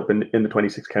government set up in the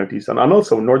 26 counties and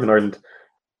also Northern Ireland.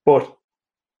 But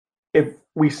if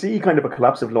we see kind of a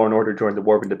collapse of law and order during the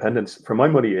War of Independence, for my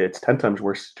money, it's 10 times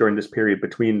worse during this period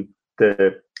between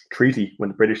the treaty, when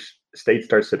the British state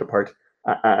starts to depart,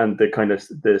 and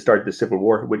the start of the Civil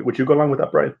War. Would you go along with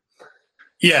that, Brian?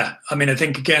 Yeah, I mean, I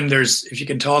think, again, if you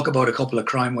can talk about a couple of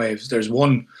crime waves, there's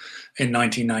one in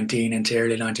 1919 into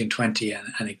early 1920,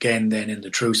 and again, then in the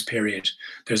truce period,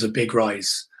 there's a big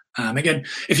rise. Again,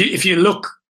 if you look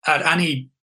at any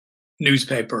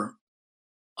newspaper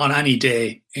on any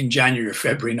day in January or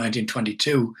February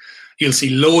 1922, you'll see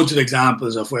loads of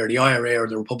examples of where the IRA or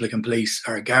the Republican police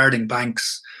are guarding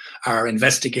banks, are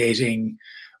investigating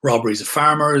robberies of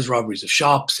farmers, robberies of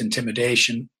shops,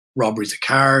 intimidation, robberies of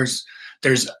cars.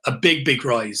 There's a big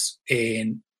rise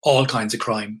in all kinds of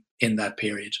crime in that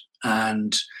period.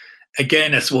 And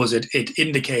again, I suppose it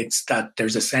indicates that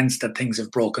there's a sense that things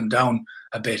have broken down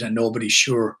a bit and nobody's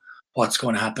sure what's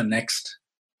going to happen next.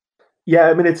 Yeah,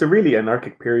 I mean, it's a really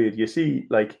anarchic period. You see,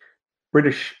 like,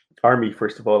 British Army,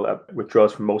 first of all,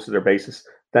 withdraws from most of their bases.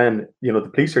 Then,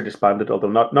 the police are disbanded, although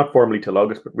not formally till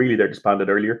August, but really they're disbanded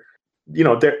earlier.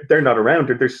 They're not around.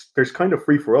 There's kind of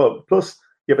free for all. Plus,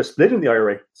 you have a split in the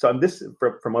IRA. So, and this,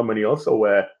 for my money,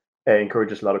 also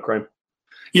encourages a lot of crime.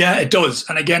 Yeah, it does.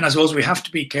 And again, I suppose we have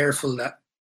to be careful that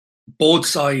both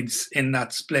sides in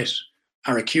that split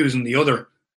are accusing the other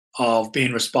of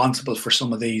being responsible for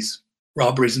some of these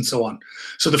robberies and so on.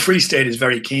 So the Free State is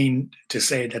very keen to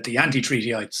say that the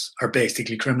anti-treatyites are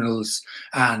basically criminals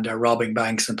and are robbing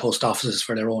banks and post offices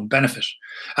for their own benefit.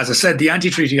 As I said, the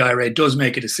anti-treaty IRA does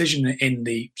make a decision in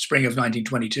the spring of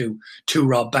 1922 to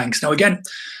rob banks. Now, again,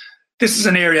 this is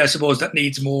an area, I suppose, that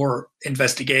needs more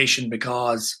investigation,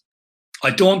 because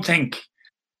I don't think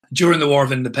during the War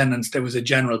of Independence there was a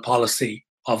general policy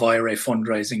of IRA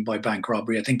fundraising by bank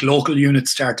robbery. I think local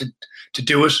units started to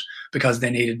do it because they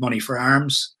needed money for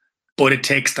arms, but it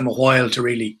takes them a while to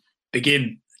really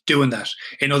begin doing that.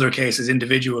 In other cases,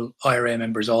 individual IRA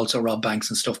members also rob banks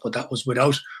and stuff, but that was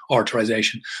without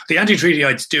authorization. The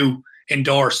anti-treatyites do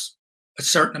endorse a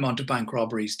certain amount of bank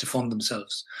robberies to fund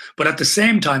themselves. But at the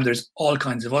same time, there's all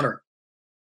kinds of other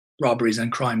robberies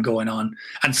and crime going on.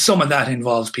 And some of that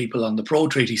involves people on the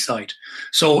pro-treaty side.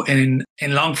 So in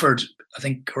Longford, I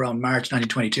think around March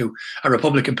 1922, a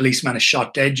Republican policeman is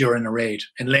shot dead during a raid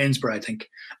in Lanesborough, I think.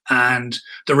 And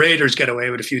the raiders get away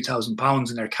with a few £1,000s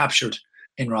and they're captured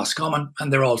in Roscommon,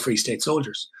 and they're all Free State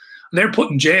soldiers. And they're put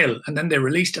in jail, and then they're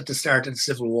released at the start of the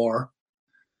Civil War.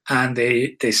 and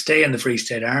they stay in the Free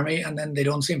State Army, and then they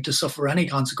don't seem to suffer any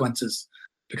consequences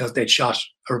because they'd shot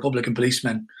a Republican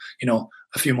policeman,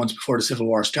 a few months before the Civil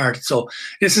War started. So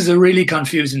this is a really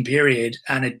confusing period,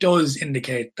 and it does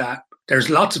indicate that there's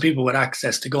lots of people with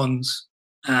access to guns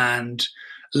and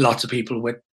lots of people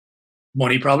with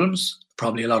money problems,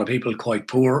 probably a lot of people quite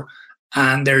poor,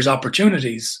 and there's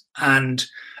opportunities. And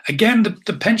again,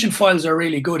 the pension files are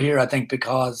really good here, I think,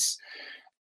 because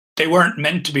they weren't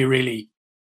meant to be really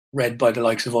read by the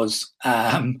likes of us.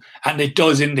 And it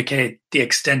does indicate the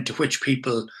extent to which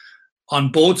people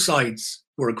on both sides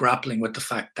were grappling with the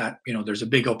fact that, there's a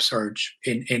big upsurge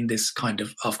in this kind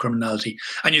of criminality.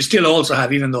 And you still also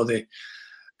have, even though the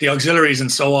auxiliaries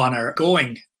and so on are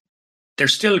going,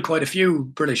 there's still quite a few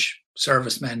British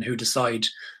servicemen who decide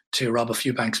to rob a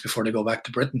few banks before they go back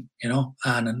to Britain,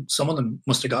 and some of them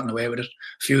must have gotten away with it.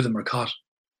 A few of them are caught.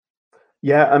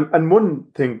 Yeah, and one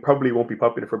thing probably won't be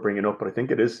popular for bringing up, but I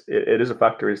think it is a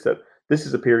factor, is that this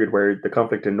is a period where the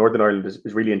conflict in Northern Ireland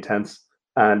is really intense.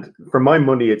 And for my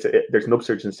money, there's an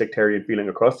upsurge in sectarian feeling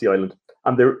across the island.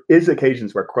 And there is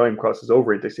occasions where crime crosses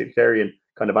over into sectarian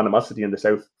kind of animosity in the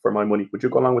south, for my money. Would you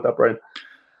go along with that, Brian?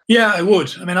 Yeah, I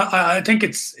would. I mean, I think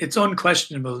it's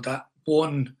unquestionable that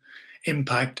one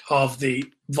impact of the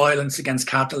violence against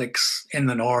Catholics in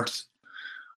the north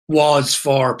was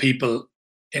for people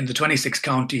in the 26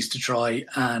 counties to try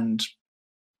and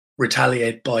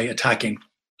retaliate by attacking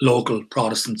local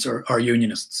Protestants or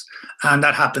Unionists. And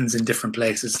that happens in different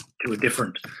places to a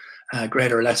different,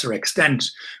 greater or lesser extent.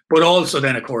 But also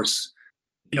then, of course,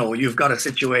 you've got a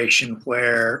situation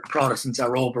where Protestants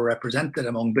are overrepresented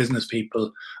among business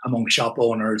people, among shop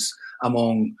owners,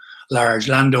 among large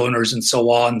landowners, and so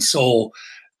on. So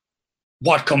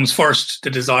what comes first,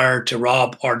 the desire to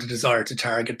rob or the desire to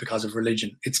target because of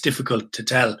religion? It's difficult to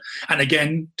tell. And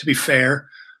again, to be fair,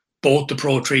 both the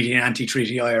pro-treaty and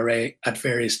anti-treaty IRA at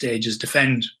various stages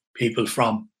defend people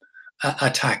from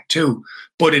attack too.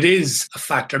 But it is a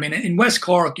factor. I mean, in West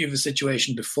Cork, you have a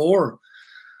situation before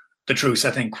the truce,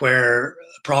 I think, where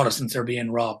Protestants are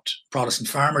being robbed, Protestant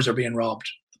farmers are being robbed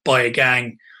by a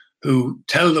gang who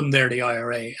tell them they're the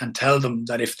IRA and tell them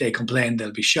that if they complain,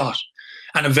 they'll be shot.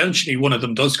 And eventually one of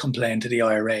them does complain to the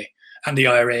IRA, and the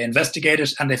IRA investigate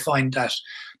it, and they find that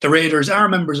the raiders are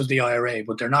members of the IRA,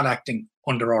 but they're not acting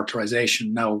under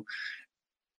authorization. Now,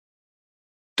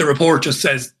 the report just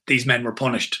says these men were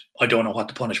punished. I don't know what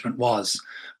the punishment was.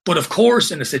 But of course,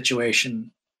 in a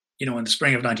situation, in the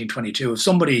spring of 1922, if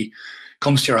somebody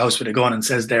comes to your house with a gun and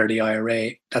says they're the IRA,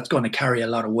 that's going to carry a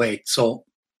lot of weight. So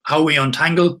how we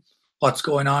untangle what's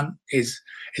going on is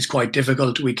quite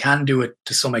difficult. We can do it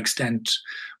to some extent,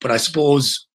 but I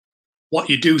suppose what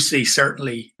you do see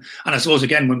certainly, and I suppose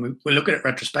again, when we look at it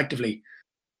retrospectively,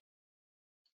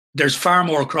 there's far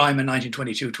more crime in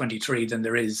 1922-23 than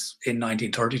there is in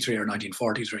 1933 or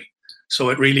 1943. So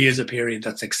it really is a period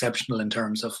that's exceptional in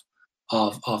terms of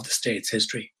the state's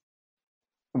history.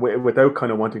 Without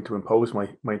kind of wanting to impose my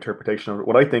interpretation of it,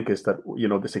 what I think is that,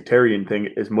 the sectarian thing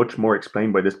is much more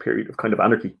explained by this period of kind of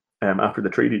anarchy after the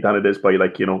treaty than it is by,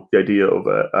 the idea of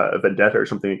a vendetta or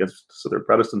something against Southern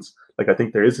Protestants. I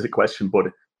think there is a question, but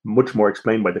much more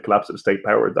explained by the collapse of state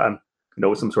power than,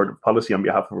 some sort of policy on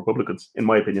behalf of Republicans, in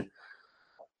my opinion.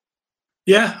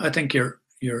 Yeah, I think you're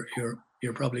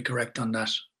probably correct on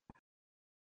that.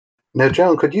 Now,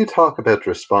 John, could you talk about the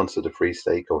response of the Free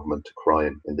State government to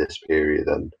crime in this period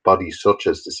and bodies such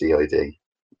as the CID?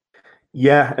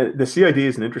 Yeah, the CID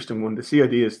is an interesting one. The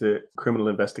CID is the Criminal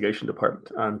Investigation Department,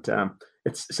 and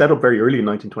it's set up very early in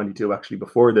 1922, actually,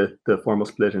 before the formal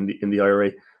split in the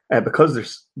IRA, because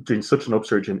there's been such an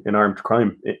upsurge in armed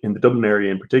crime in the Dublin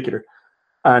area in particular.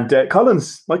 And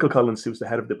Michael Collins, who's the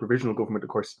head of the provisional government, of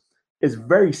course, is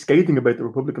very scathing about the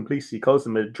Republican police. He calls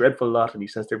them a dreadful lot, and he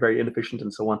says they're very inefficient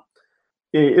and so on.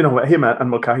 Him and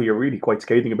Mulcahy are really quite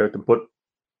scathing about them. But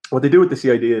what they do with the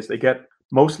CID is they get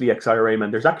mostly ex-IRA men.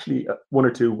 There's actually one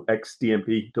or two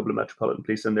ex-DMP, Dublin Metropolitan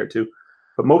Police, in there too,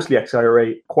 but mostly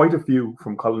ex-IRA, quite a few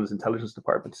from Collins' intelligence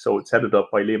department. So it's headed up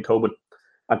by Liam Tobin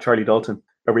and Charlie Dalton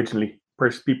originally.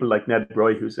 First, people like Ned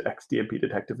Roy, who's an ex-DMP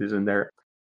detective, is in there.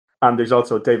 And there's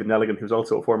also David Nelligan, who's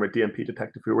also a former DMP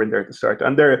detective, who were in there at the start.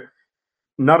 And they're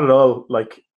not at all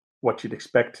like what you'd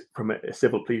expect from a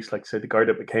civil police, like, say, the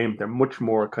Garda became. They're much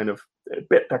more kind of,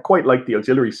 they're quite like the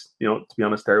auxiliaries, to be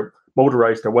honest. They're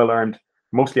motorised, they're well-armed,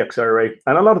 mostly ex-IRA.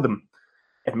 And a lot of them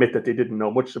admit that they didn't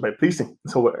know much about policing.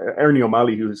 So Ernie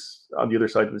O'Malley, who's on the other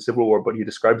side of the Civil War, but he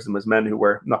describes them as men who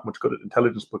were not much good at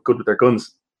intelligence, but good with their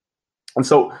guns. And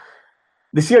so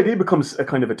the CID becomes a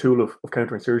kind of a tool of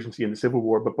counterinsurgency in the Civil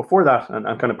War. But before that, and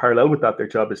kind of parallel with that, their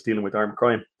job is dealing with armed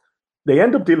crime. They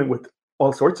end up dealing with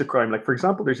all sorts of crime. Like, for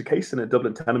example, there's a case in a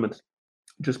Dublin tenement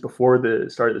just before the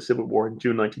start of the Civil War in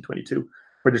June 1922,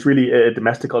 where there's really a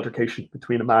domestic altercation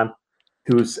between a man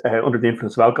who's under the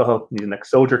influence of alcohol, he's an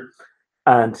ex-soldier,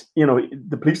 and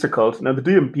the police are called. Now the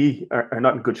DMP are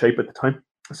not in good shape at the time,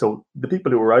 so the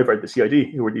people who arrive are the CID,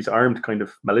 who are these armed kind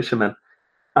of militiamen,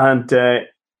 and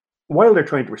while they're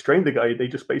trying to restrain the guy, they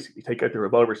just basically take out their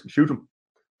revolvers and shoot him,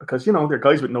 because they're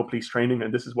guys with no police training,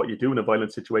 and this is what you do in a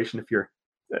violent situation if you're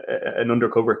an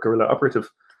undercover guerrilla operative.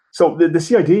 So the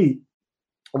CID,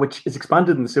 which is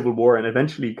expanded in the Civil War, and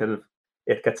eventually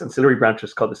it gets ancillary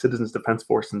branches called the Citizens Defence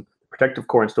Force and Protective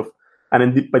Corps and stuff.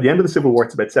 And by the end of the Civil War,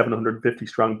 it's about 750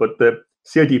 strong. But the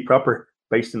CID proper,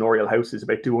 based in Oriel House, is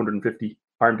about 250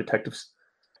 armed detectives.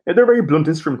 And they're a very blunt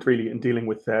instrument, really, in dealing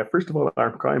with, first of all,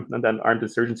 armed crime and then armed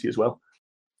insurgency as well.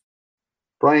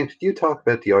 Brian, could you talk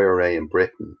about the IRA in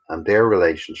Britain and their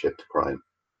relationship to crime?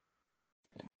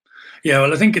 Yeah,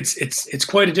 well, I think it's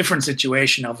quite a different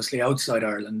situation, obviously, outside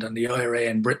Ireland, and the IRA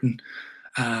in Britain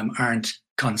aren't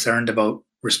concerned about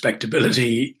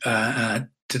respectability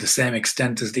to the same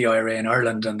extent as the IRA in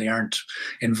Ireland, and they aren't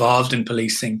involved in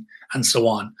policing and so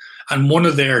on. And one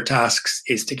of their tasks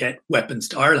is to get weapons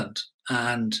to Ireland.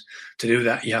 And to do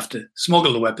that, you have to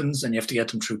smuggle the weapons and you have to get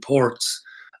them through ports.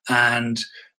 And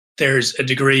there's a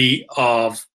degree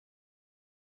of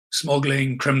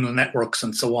smuggling, criminal networks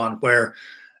and so on, where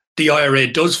the IRA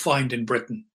does find in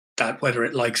Britain that whether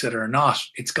it likes it or not,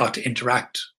 it's got to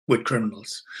interact with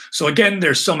criminals. So again,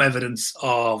 there's some evidence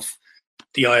of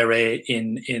the IRA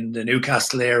in the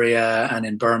Newcastle area and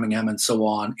in Birmingham and so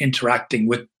on, interacting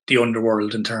with the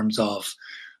underworld in terms of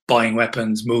buying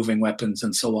weapons, moving weapons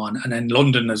and so on. And in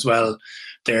London as well,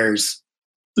 there's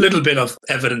a little bit of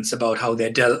evidence about how they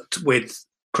dealt with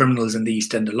criminals in the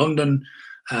East End of London,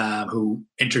 who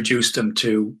introduced them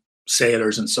to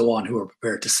sailors and so on who are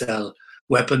prepared to sell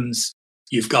weapons.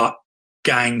 You've got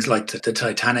gangs like the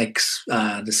Titanics,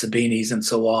 the Sabinis and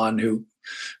so on, who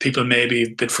people may be a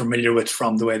bit familiar with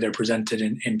from the way they're presented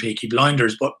in Peaky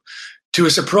Blinders. But to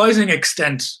a surprising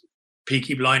extent,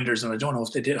 Peaky Blinders, and I don't know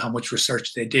if they did, how much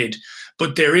research they did,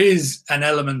 but there is an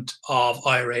element of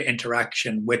IRA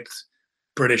interaction with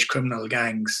British criminal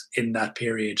gangs in that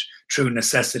period through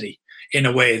necessity, in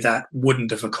a way that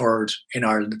wouldn't have occurred in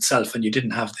Ireland itself, and you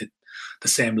didn't have the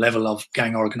same level of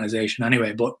gang organisation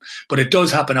anyway. But it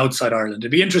does happen outside Ireland.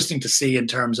 It'd be interesting to see in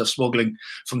terms of smuggling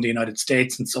from the United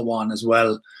States and so on as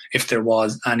well, if there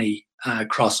was any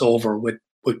crossover with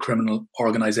criminal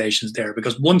organisations there.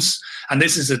 Because once, and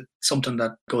this is something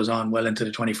that goes on well into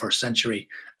the 21st century,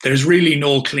 there's really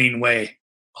no clean way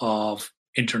of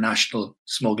international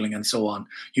smuggling and so on.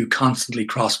 You constantly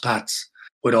cross paths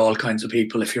with all kinds of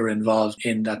people if you're involved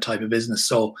in that type of business.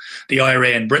 So the IRA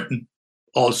in Britain,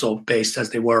 also based as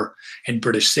they were in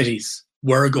British cities,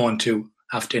 were going to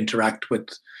have to interact with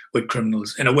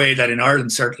criminals in a way that in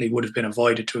Ireland certainly would have been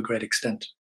avoided to a great extent.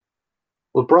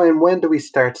 Well, Brian, when do we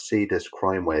start to see this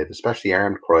crime wave, especially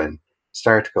armed crime,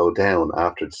 start to go down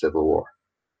after the Civil War?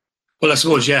 Well, I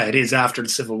suppose, yeah, it is after the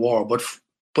Civil War,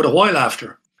 but a while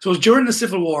after. So during the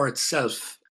Civil War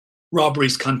itself,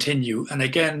 robberies continue. And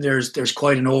again, there's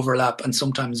quite an overlap and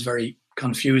sometimes very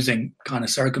confusing kind of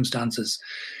circumstances.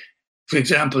 For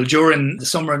example, during the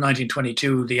summer of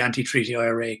 1922, the anti-treaty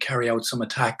IRA carry out some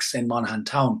attacks in Monaghan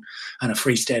town and a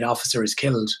Free State officer is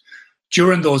killed.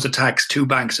 During those attacks, 2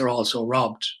 banks are also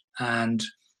robbed. And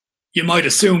you might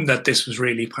assume that this was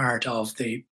really part of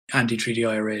the anti-treaty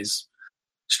IRA's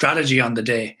strategy on the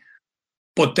day.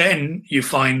 But then you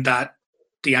find that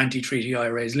the anti-treaty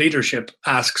IRA's leadership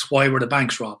asks, why were the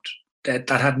banks robbed? That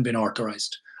hadn't been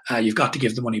authorised. You've got to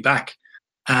give the money back.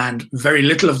 And very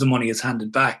little of the money is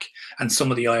handed back. And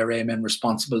some of the IRA men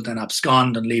responsible then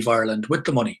abscond and leave Ireland with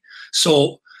the money.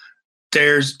 So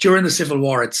there's, during the Civil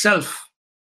War itself,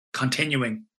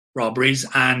 continuing robberies.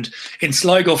 And in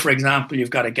Sligo, for example, you've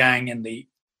got a gang in the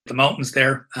mountains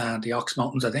there, the Ox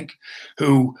Mountains, I think,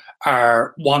 who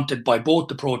are wanted by both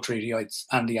the pro-treatyites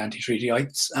and the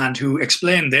anti-treatyites, and who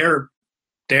explain their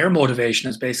motivation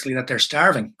is basically that they're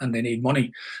starving and they need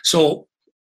money. So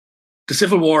the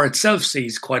Civil War itself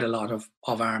sees quite a lot of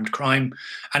armed crime.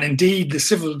 And indeed,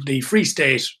 the Free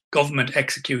State government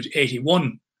execute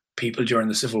 81 people during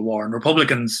the Civil War. And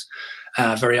Republicans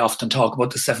very often talk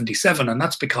about the 77. And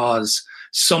that's because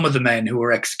some of the men who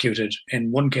were executed,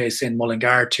 in one case in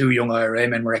Mullingar, 2 young IRA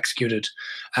men were executed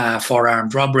for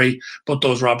armed robbery, but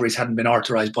those robberies hadn't been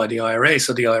authorised by the IRA,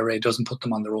 so the IRA doesn't put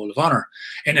them on the roll of honour.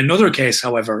 In another case,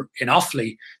 however, in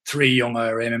Offaly, 3 young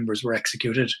IRA members were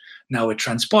executed. Now it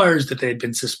transpires that they'd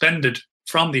been suspended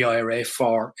from the IRA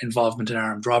for involvement in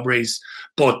armed robberies,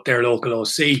 but their local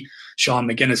OC Sean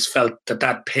McGuinness felt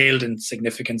that paled in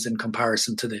significance in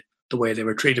comparison to the way they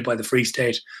were treated by the Free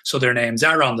State. So their names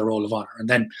are on the Roll of Honour. And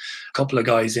then a couple of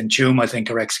guys in Tuam, I think,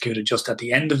 are executed just at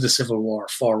the end of the Civil War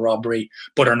for robbery,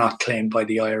 but are not claimed by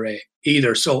the IRA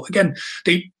either. So again,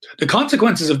 the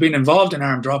consequences of being involved in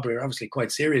armed robbery are obviously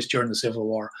quite serious during the Civil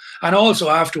War. And also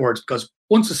afterwards, because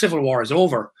once the Civil War is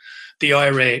over, the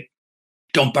IRA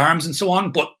dump arms and so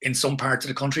on. But in some parts of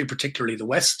the country, particularly the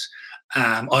West,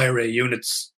 IRA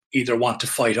units either want to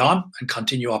fight on and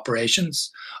continue operations,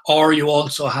 or you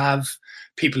also have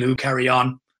people who carry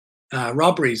on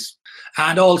robberies.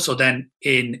 And also then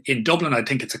in Dublin, I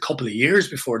think it's a couple of years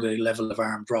before the level of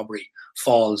armed robbery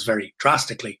falls very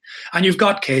drastically. And you've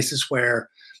got cases where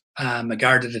a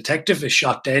Garda detective is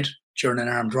shot dead during an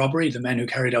armed robbery. The men who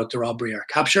carried out the robbery are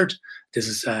captured. This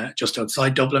is just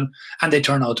outside Dublin, and they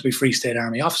turn out to be Free State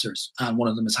Army officers, and one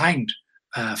of them is hanged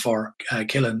for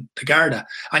killing the Garda.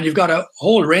 And you've got a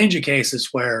whole range of cases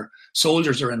where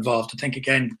soldiers are involved. I think,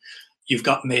 again, you've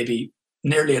got maybe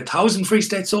nearly 1,000 Free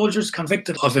State soldiers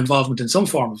convicted of involvement in some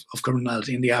form of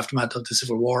criminality in the aftermath of the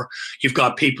Civil War. You've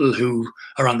got people who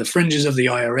are on the fringes of the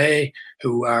IRA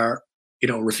who are,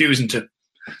 refusing to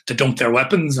dump their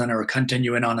weapons and are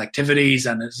continuing on activities.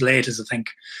 And as late as, I think,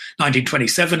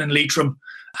 1927 in Leitrim,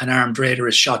 an armed raider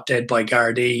is shot dead by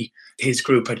Gardaí. His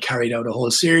group had carried out a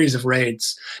whole series of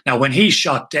raids. Now, when he's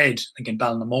shot dead, I think in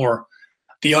Ballinamore,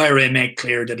 the IRA make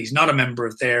clear that he's not a member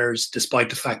of theirs, despite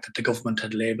the fact that the government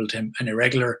had labelled him an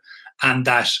irregular, and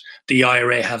that the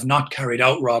IRA have not carried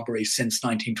out robberies since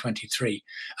 1923.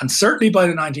 And certainly by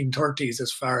the 1930s,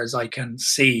 as far as I can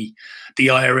see, the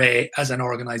IRA as an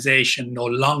organisation no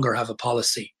longer have a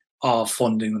policy of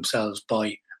funding themselves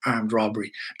by armed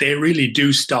robbery. They really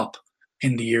do stop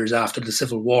in the years after the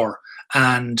Civil War.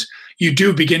 And you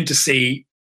do begin to see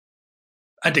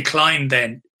a decline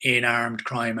then in armed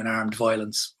crime and armed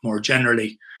violence more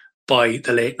generally by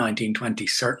the late 1920s,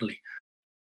 certainly.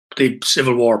 The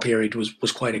Civil War period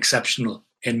was quite exceptional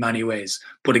in many ways.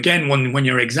 But again, when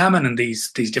you're examining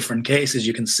these different cases,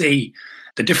 you can see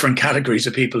the different categories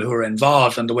of people who are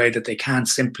involved and the way that they can't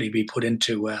simply be put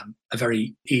into a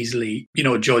very easily,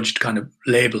 judged kind of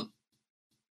label.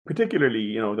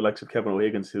 Particularly, the likes of Kevin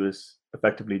O'Higgins, who is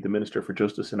effectively the Minister for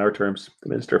Justice in our terms, the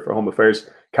Minister for Home Affairs,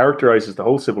 characterises the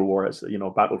whole Civil War as a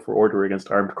battle for order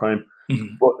against armed crime.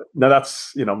 Mm-hmm. But now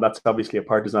that's obviously a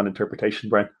partisan interpretation,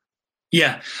 Brian.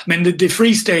 Yeah, I mean the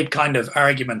Free State kind of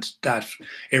argument that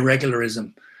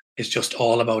irregularism is just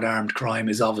all about armed crime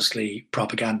is obviously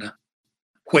propaganda.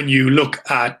 When you look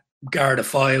at Garda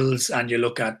files and you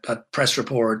look at press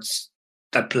reports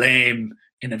that blame,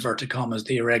 in inverted commas,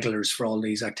 the irregulars for all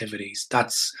these activities,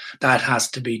 that has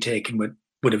to be taken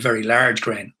with a very large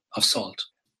grain of salt.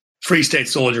 Free State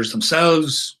soldiers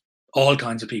themselves, all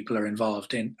kinds of people are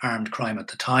involved in armed crime at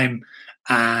the time,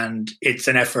 and it's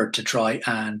an effort to try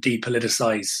and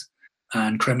depoliticize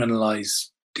and criminalize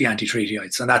the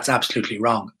anti-treatyites, and that's absolutely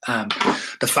wrong.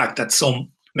 The fact that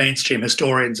some mainstream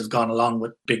historians have gone along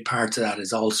with big parts of that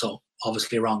is also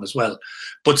obviously wrong as well.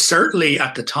 But certainly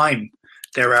at the time,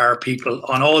 there are people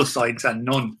on all sides and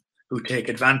none who take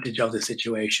advantage of the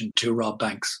situation to rob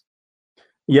banks.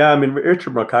 Yeah, I mean,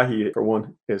 Richard Mulcahy, for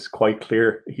one, is quite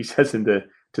clear. He says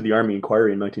to the Army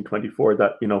Inquiry in 1924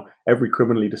 that, every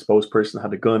criminally disposed person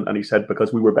had a gun. And he said,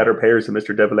 because we were better payers than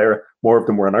Mr. De Valera, more of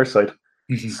them were on our side.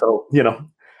 Mm-hmm. So,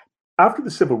 after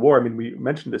the Civil War, I mean, we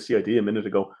mentioned the CID a minute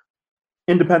ago.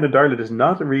 Independent Ireland is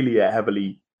not really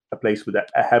a place with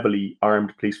a heavily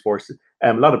armed police force.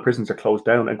 A lot of prisons are closed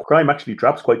down and crime actually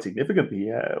drops quite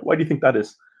significantly. Why do you think that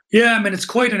is? Yeah, I mean, it's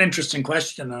quite an interesting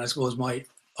question. And I suppose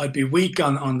I'd be weak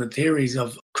on the theories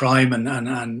of crime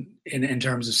and in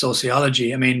terms of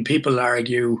sociology. I mean, people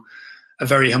argue a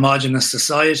very homogenous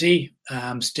society,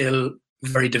 still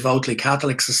very devoutly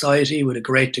Catholic society with a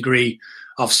great degree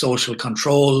of social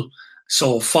control.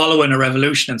 So following a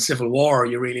revolution and civil war,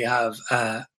 you really have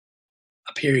a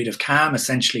period of calm,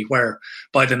 essentially, where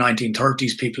by the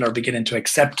 1930s, people are beginning to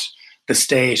accept the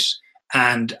state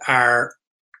and are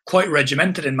quite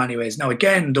regimented in many ways. Now,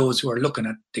 again, those who are looking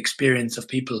at the experience of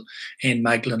people in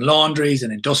Magdalen laundries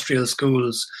and industrial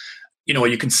schools,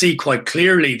 you can see quite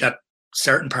clearly that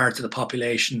certain parts of the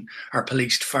population are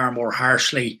policed far more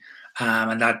harshly,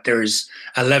 and that there's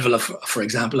a level of, for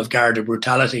example, of Garda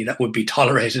brutality that would be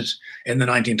tolerated in the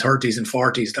 1930s and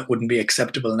 40s that wouldn't be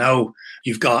acceptable now.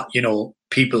 You've got,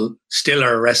 people still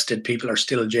are arrested, people are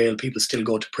still jailed, people still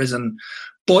go to prison.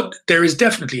 But there is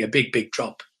definitely a big, big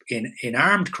drop in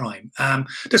armed crime,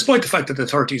 despite the fact that the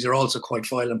 30s are also quite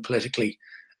violent politically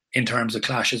in terms of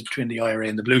clashes between the IRA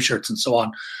and the Blue Shirts and so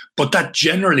on. But that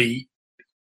generally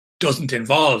doesn't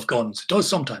involve guns. It does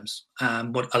sometimes,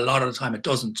 but a lot of the time it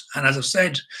doesn't. And as I've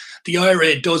said, the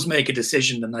IRA does make a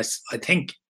decision, and I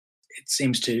think it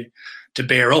seems to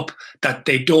bear up, that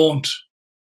they don't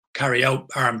carry out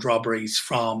armed robberies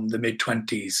from the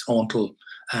mid-20s until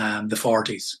the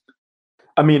 40s.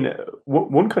 I mean,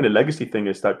 one kind of legacy thing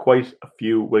is that quite a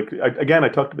few, again, I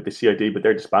talked about the CID, but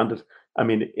they're disbanded. I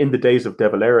mean, in the days of De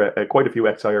Valera, quite a few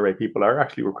ex-IRA people are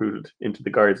actually recruited into the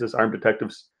Guards as armed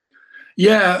detectives.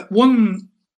 Yeah, one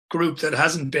group that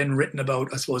hasn't been written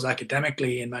about, I suppose,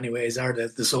 academically in many ways are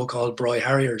the so-called Bry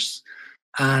Harriers.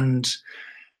 And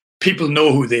people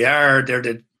know who they are. They're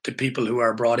the people who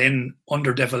are brought in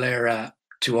under De Valera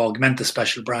to augment the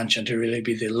special branch and to really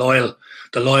be the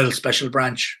loyal special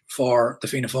branch for the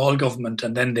Fianna Fáil government.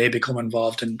 And then they become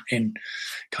involved in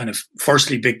kind of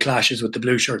firstly big clashes with the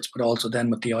Blue Shirts, but also then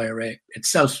with the IRA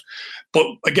itself. But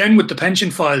again, with the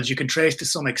pension files, you can trace to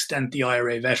some extent the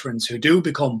IRA veterans who do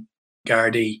become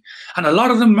Gardaí. And a lot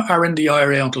of them are in the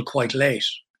IRA until quite late.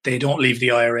 They don't leave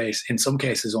the IRA in some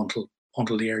cases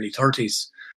until the early 30s.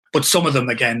 But some of them,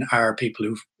 again, are people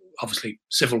who've obviously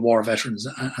Civil War veterans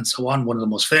and so on. One of the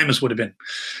most famous would have been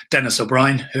Dennis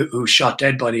O'Brien, who shot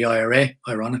dead by the IRA,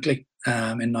 ironically,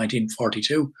 in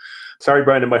 1942. Sorry,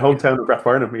 Brian, in my hometown of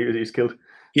Rathfarnham, he was killed.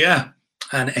 Yeah,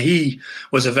 and he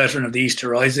was a veteran of the Easter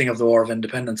Rising, of the War of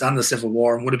Independence and the Civil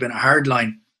War, and would have been a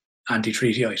hardline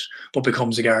anti-treatyite, but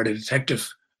becomes a Garda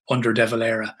detective under De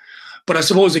Valera. But I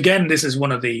suppose, again, this is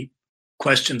one of the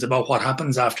questions about what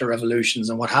happens after revolutions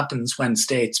and what happens when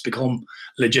states become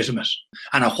legitimate,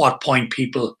 and at what point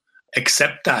people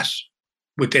accept that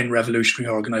within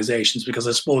revolutionary organizations. Because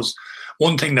I suppose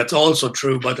one thing that's also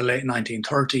true by the late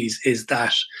 1930s is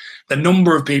that the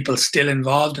number of people still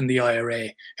involved in the IRA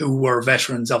who were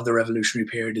veterans of the revolutionary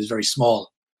period is very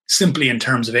small. Simply in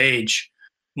terms of age,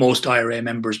 most IRA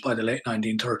members by the late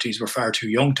 1930s were far too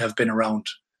young to have been around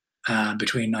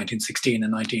between 1916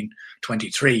 and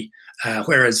 1923.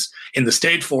 Whereas in the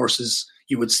state forces,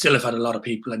 you would still have had a lot of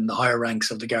people in the higher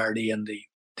ranks of the Gardaí and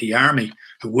the army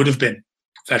who would have been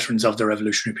veterans of the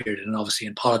revolutionary period. And obviously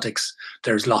in politics,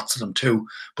 there's lots of them too.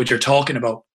 But you're talking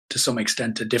about, to some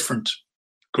extent, a different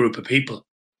group of people.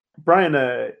 Brian,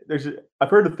 I've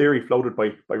heard a theory floated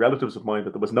by relatives of mine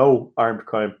that there was no armed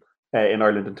crime in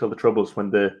Ireland until the Troubles,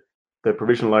 when the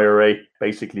provisional IRA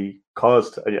basically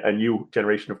caused a new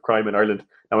generation of crime in Ireland.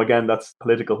 Now, again, that's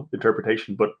political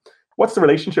interpretation, but what's the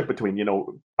relationship between,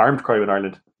 armed crime in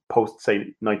Ireland post,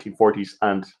 say, 1940s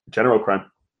and general crime?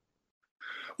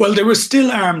 Well, there was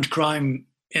still armed crime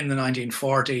in the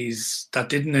 1940s that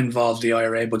didn't involve the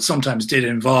IRA, but sometimes did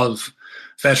involve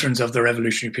veterans of the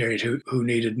revolutionary period who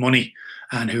needed money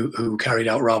and who carried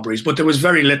out robberies. But there was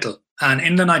very little. And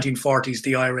in the 1940s,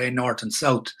 the IRA North and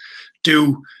South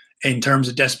do, in terms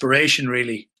of desperation,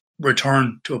 really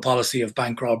return to a policy of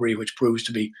bank robbery, which proves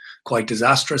to be quite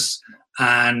disastrous.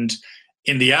 And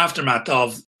in the aftermath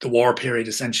of the war period,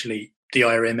 essentially, the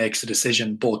IRA makes a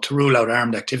decision both to rule out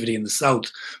armed activity in the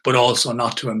South, but also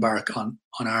not to embark on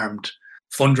armed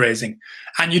fundraising.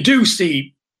 And you do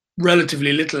see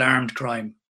relatively little armed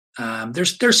crime.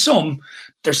 There's some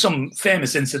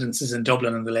famous incidences in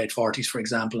Dublin in the late 40s, for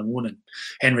example, and one in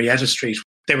Henrietta Street.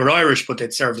 They were Irish, but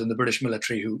they'd served in the British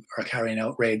military, who are carrying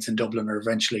out raids in Dublin, are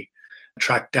eventually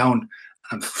tracked down.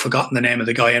 I've forgotten the name of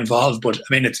the guy involved, but I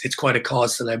mean, it's quite a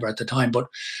cause célèbre at the time. But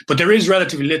there is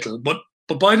relatively little. But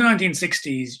by the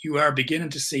 1960s, you are beginning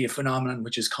to see a phenomenon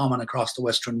which is common across the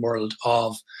Western world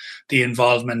of the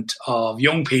involvement of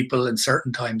young people in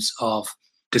certain times of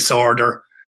disorder,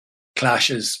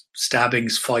 clashes,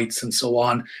 stabbings, fights, and so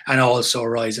on, and also a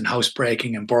rise in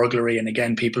housebreaking and burglary. And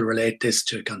again, people relate this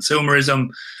to consumerism,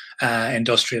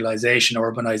 industrialization,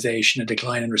 urbanization, a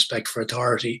decline in respect for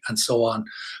authority, and so on.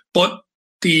 But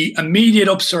the immediate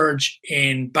upsurge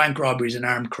in bank robberies and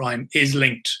armed crime is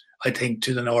linked, I think,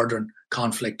 to the Northern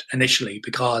conflict initially,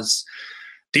 because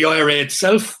the IRA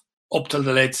itself, up till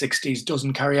the late 60s,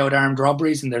 doesn't carry out armed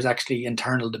robberies, and there's actually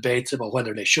internal debates about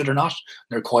whether they should or not.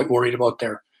 They're quite worried about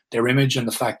their image and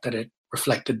the fact that it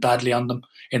reflected badly on them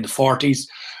in the 40s.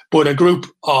 But a group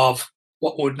of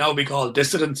what would now be called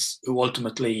dissidents, who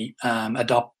ultimately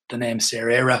adopt the name Saor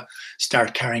Éire,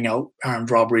 start carrying out armed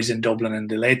robberies in Dublin in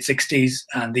the late 60s,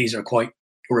 and these are quite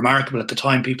remarkable at the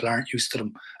time. People aren't used to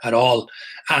them at all.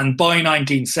 And by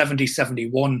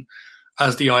 1970-71,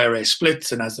 as the IRA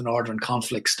splits and as the Northern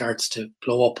conflict starts to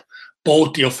blow up,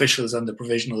 both the officials and the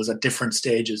provisionals at different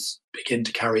stages begin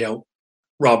to carry out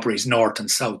robberies north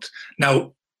and south.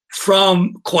 Now,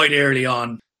 from quite early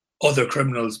on, other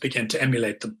criminals begin to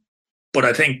emulate them. But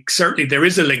I think certainly there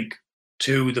is a link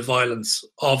to the violence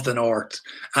of the North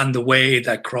and the way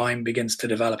that crime begins to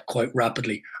develop quite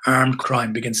rapidly. Armed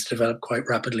crime begins to develop quite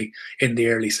rapidly in the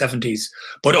early 70s,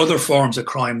 but other forms of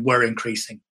crime were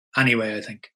increasing anyway, I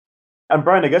think. And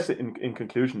Brian, I guess in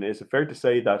conclusion, is it fair to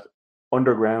say that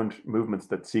underground movements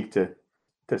that seek to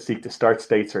start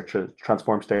states or to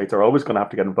transform states are always going to have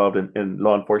to get involved in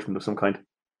law enforcement of some kind?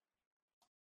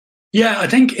 Yeah, I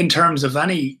think in terms of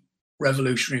any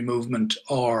revolutionary movement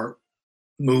or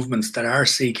movements that are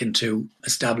seeking to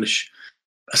establish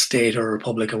a state or a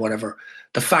republic or whatever,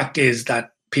 the fact is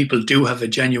that people do have a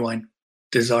genuine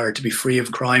desire to be free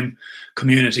of crime.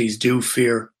 Communities do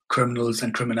fear criminals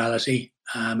and criminality.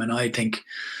 And I think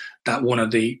that one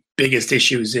of the biggest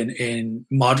issues in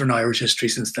modern Irish history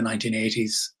since the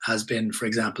 1980s has been, for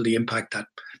example, the impact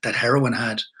that heroin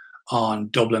had on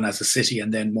Dublin as a city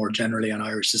and then more generally on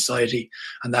Irish society.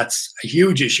 And that's a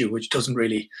huge issue which hasn't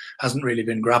really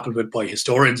been grappled with by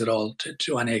historians at all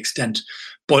to any extent.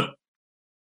 But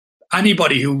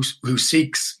anybody who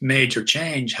seeks major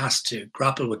change has to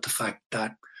grapple with the fact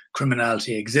that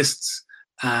criminality exists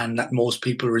and that most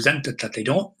people resent it, that they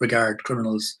don't regard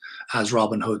criminals as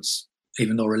Robin Hoods,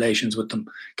 even though relations with them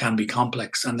can be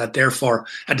complex, and that therefore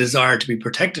a desire to be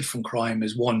protected from crime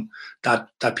is one that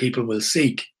people will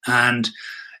seek. And,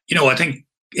 I think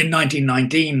in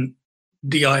 1919,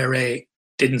 the IRA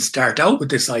didn't start out with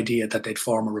this idea that they'd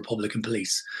form a Republican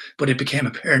police, but it became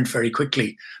apparent very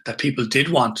quickly that people did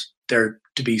want there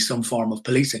to be some form of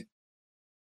policing.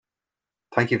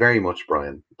 Thank you very much,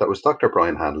 Brian. That was Dr.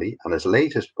 Brian Hanley, and his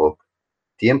latest book,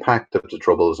 The Impact of the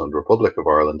Troubles on the Republic of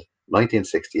Ireland,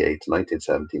 1968 to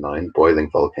 1979, Boiling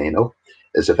Volcano,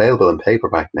 is available in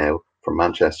paperback now from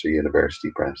Manchester University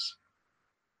Press.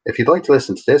 If you'd like to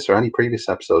listen to this or any previous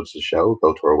episodes of the show,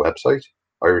 go to our website,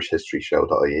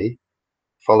 irishhistoryshow.ie.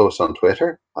 Follow us on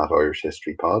Twitter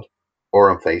 @IrishHistoryPod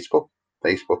or on Facebook,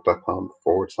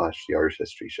 facebook.com/The Irish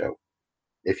History Show.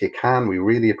 If you can, we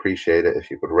really appreciate it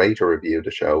if you could rate or review the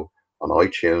show on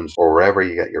iTunes or wherever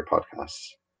you get your podcasts.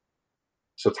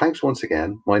 So thanks once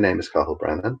again. My name is Cathal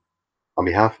Brennan. On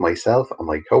behalf of myself and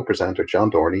my co-presenter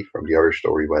John Dorney from the Irish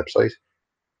Story website,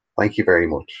 thank you very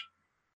much.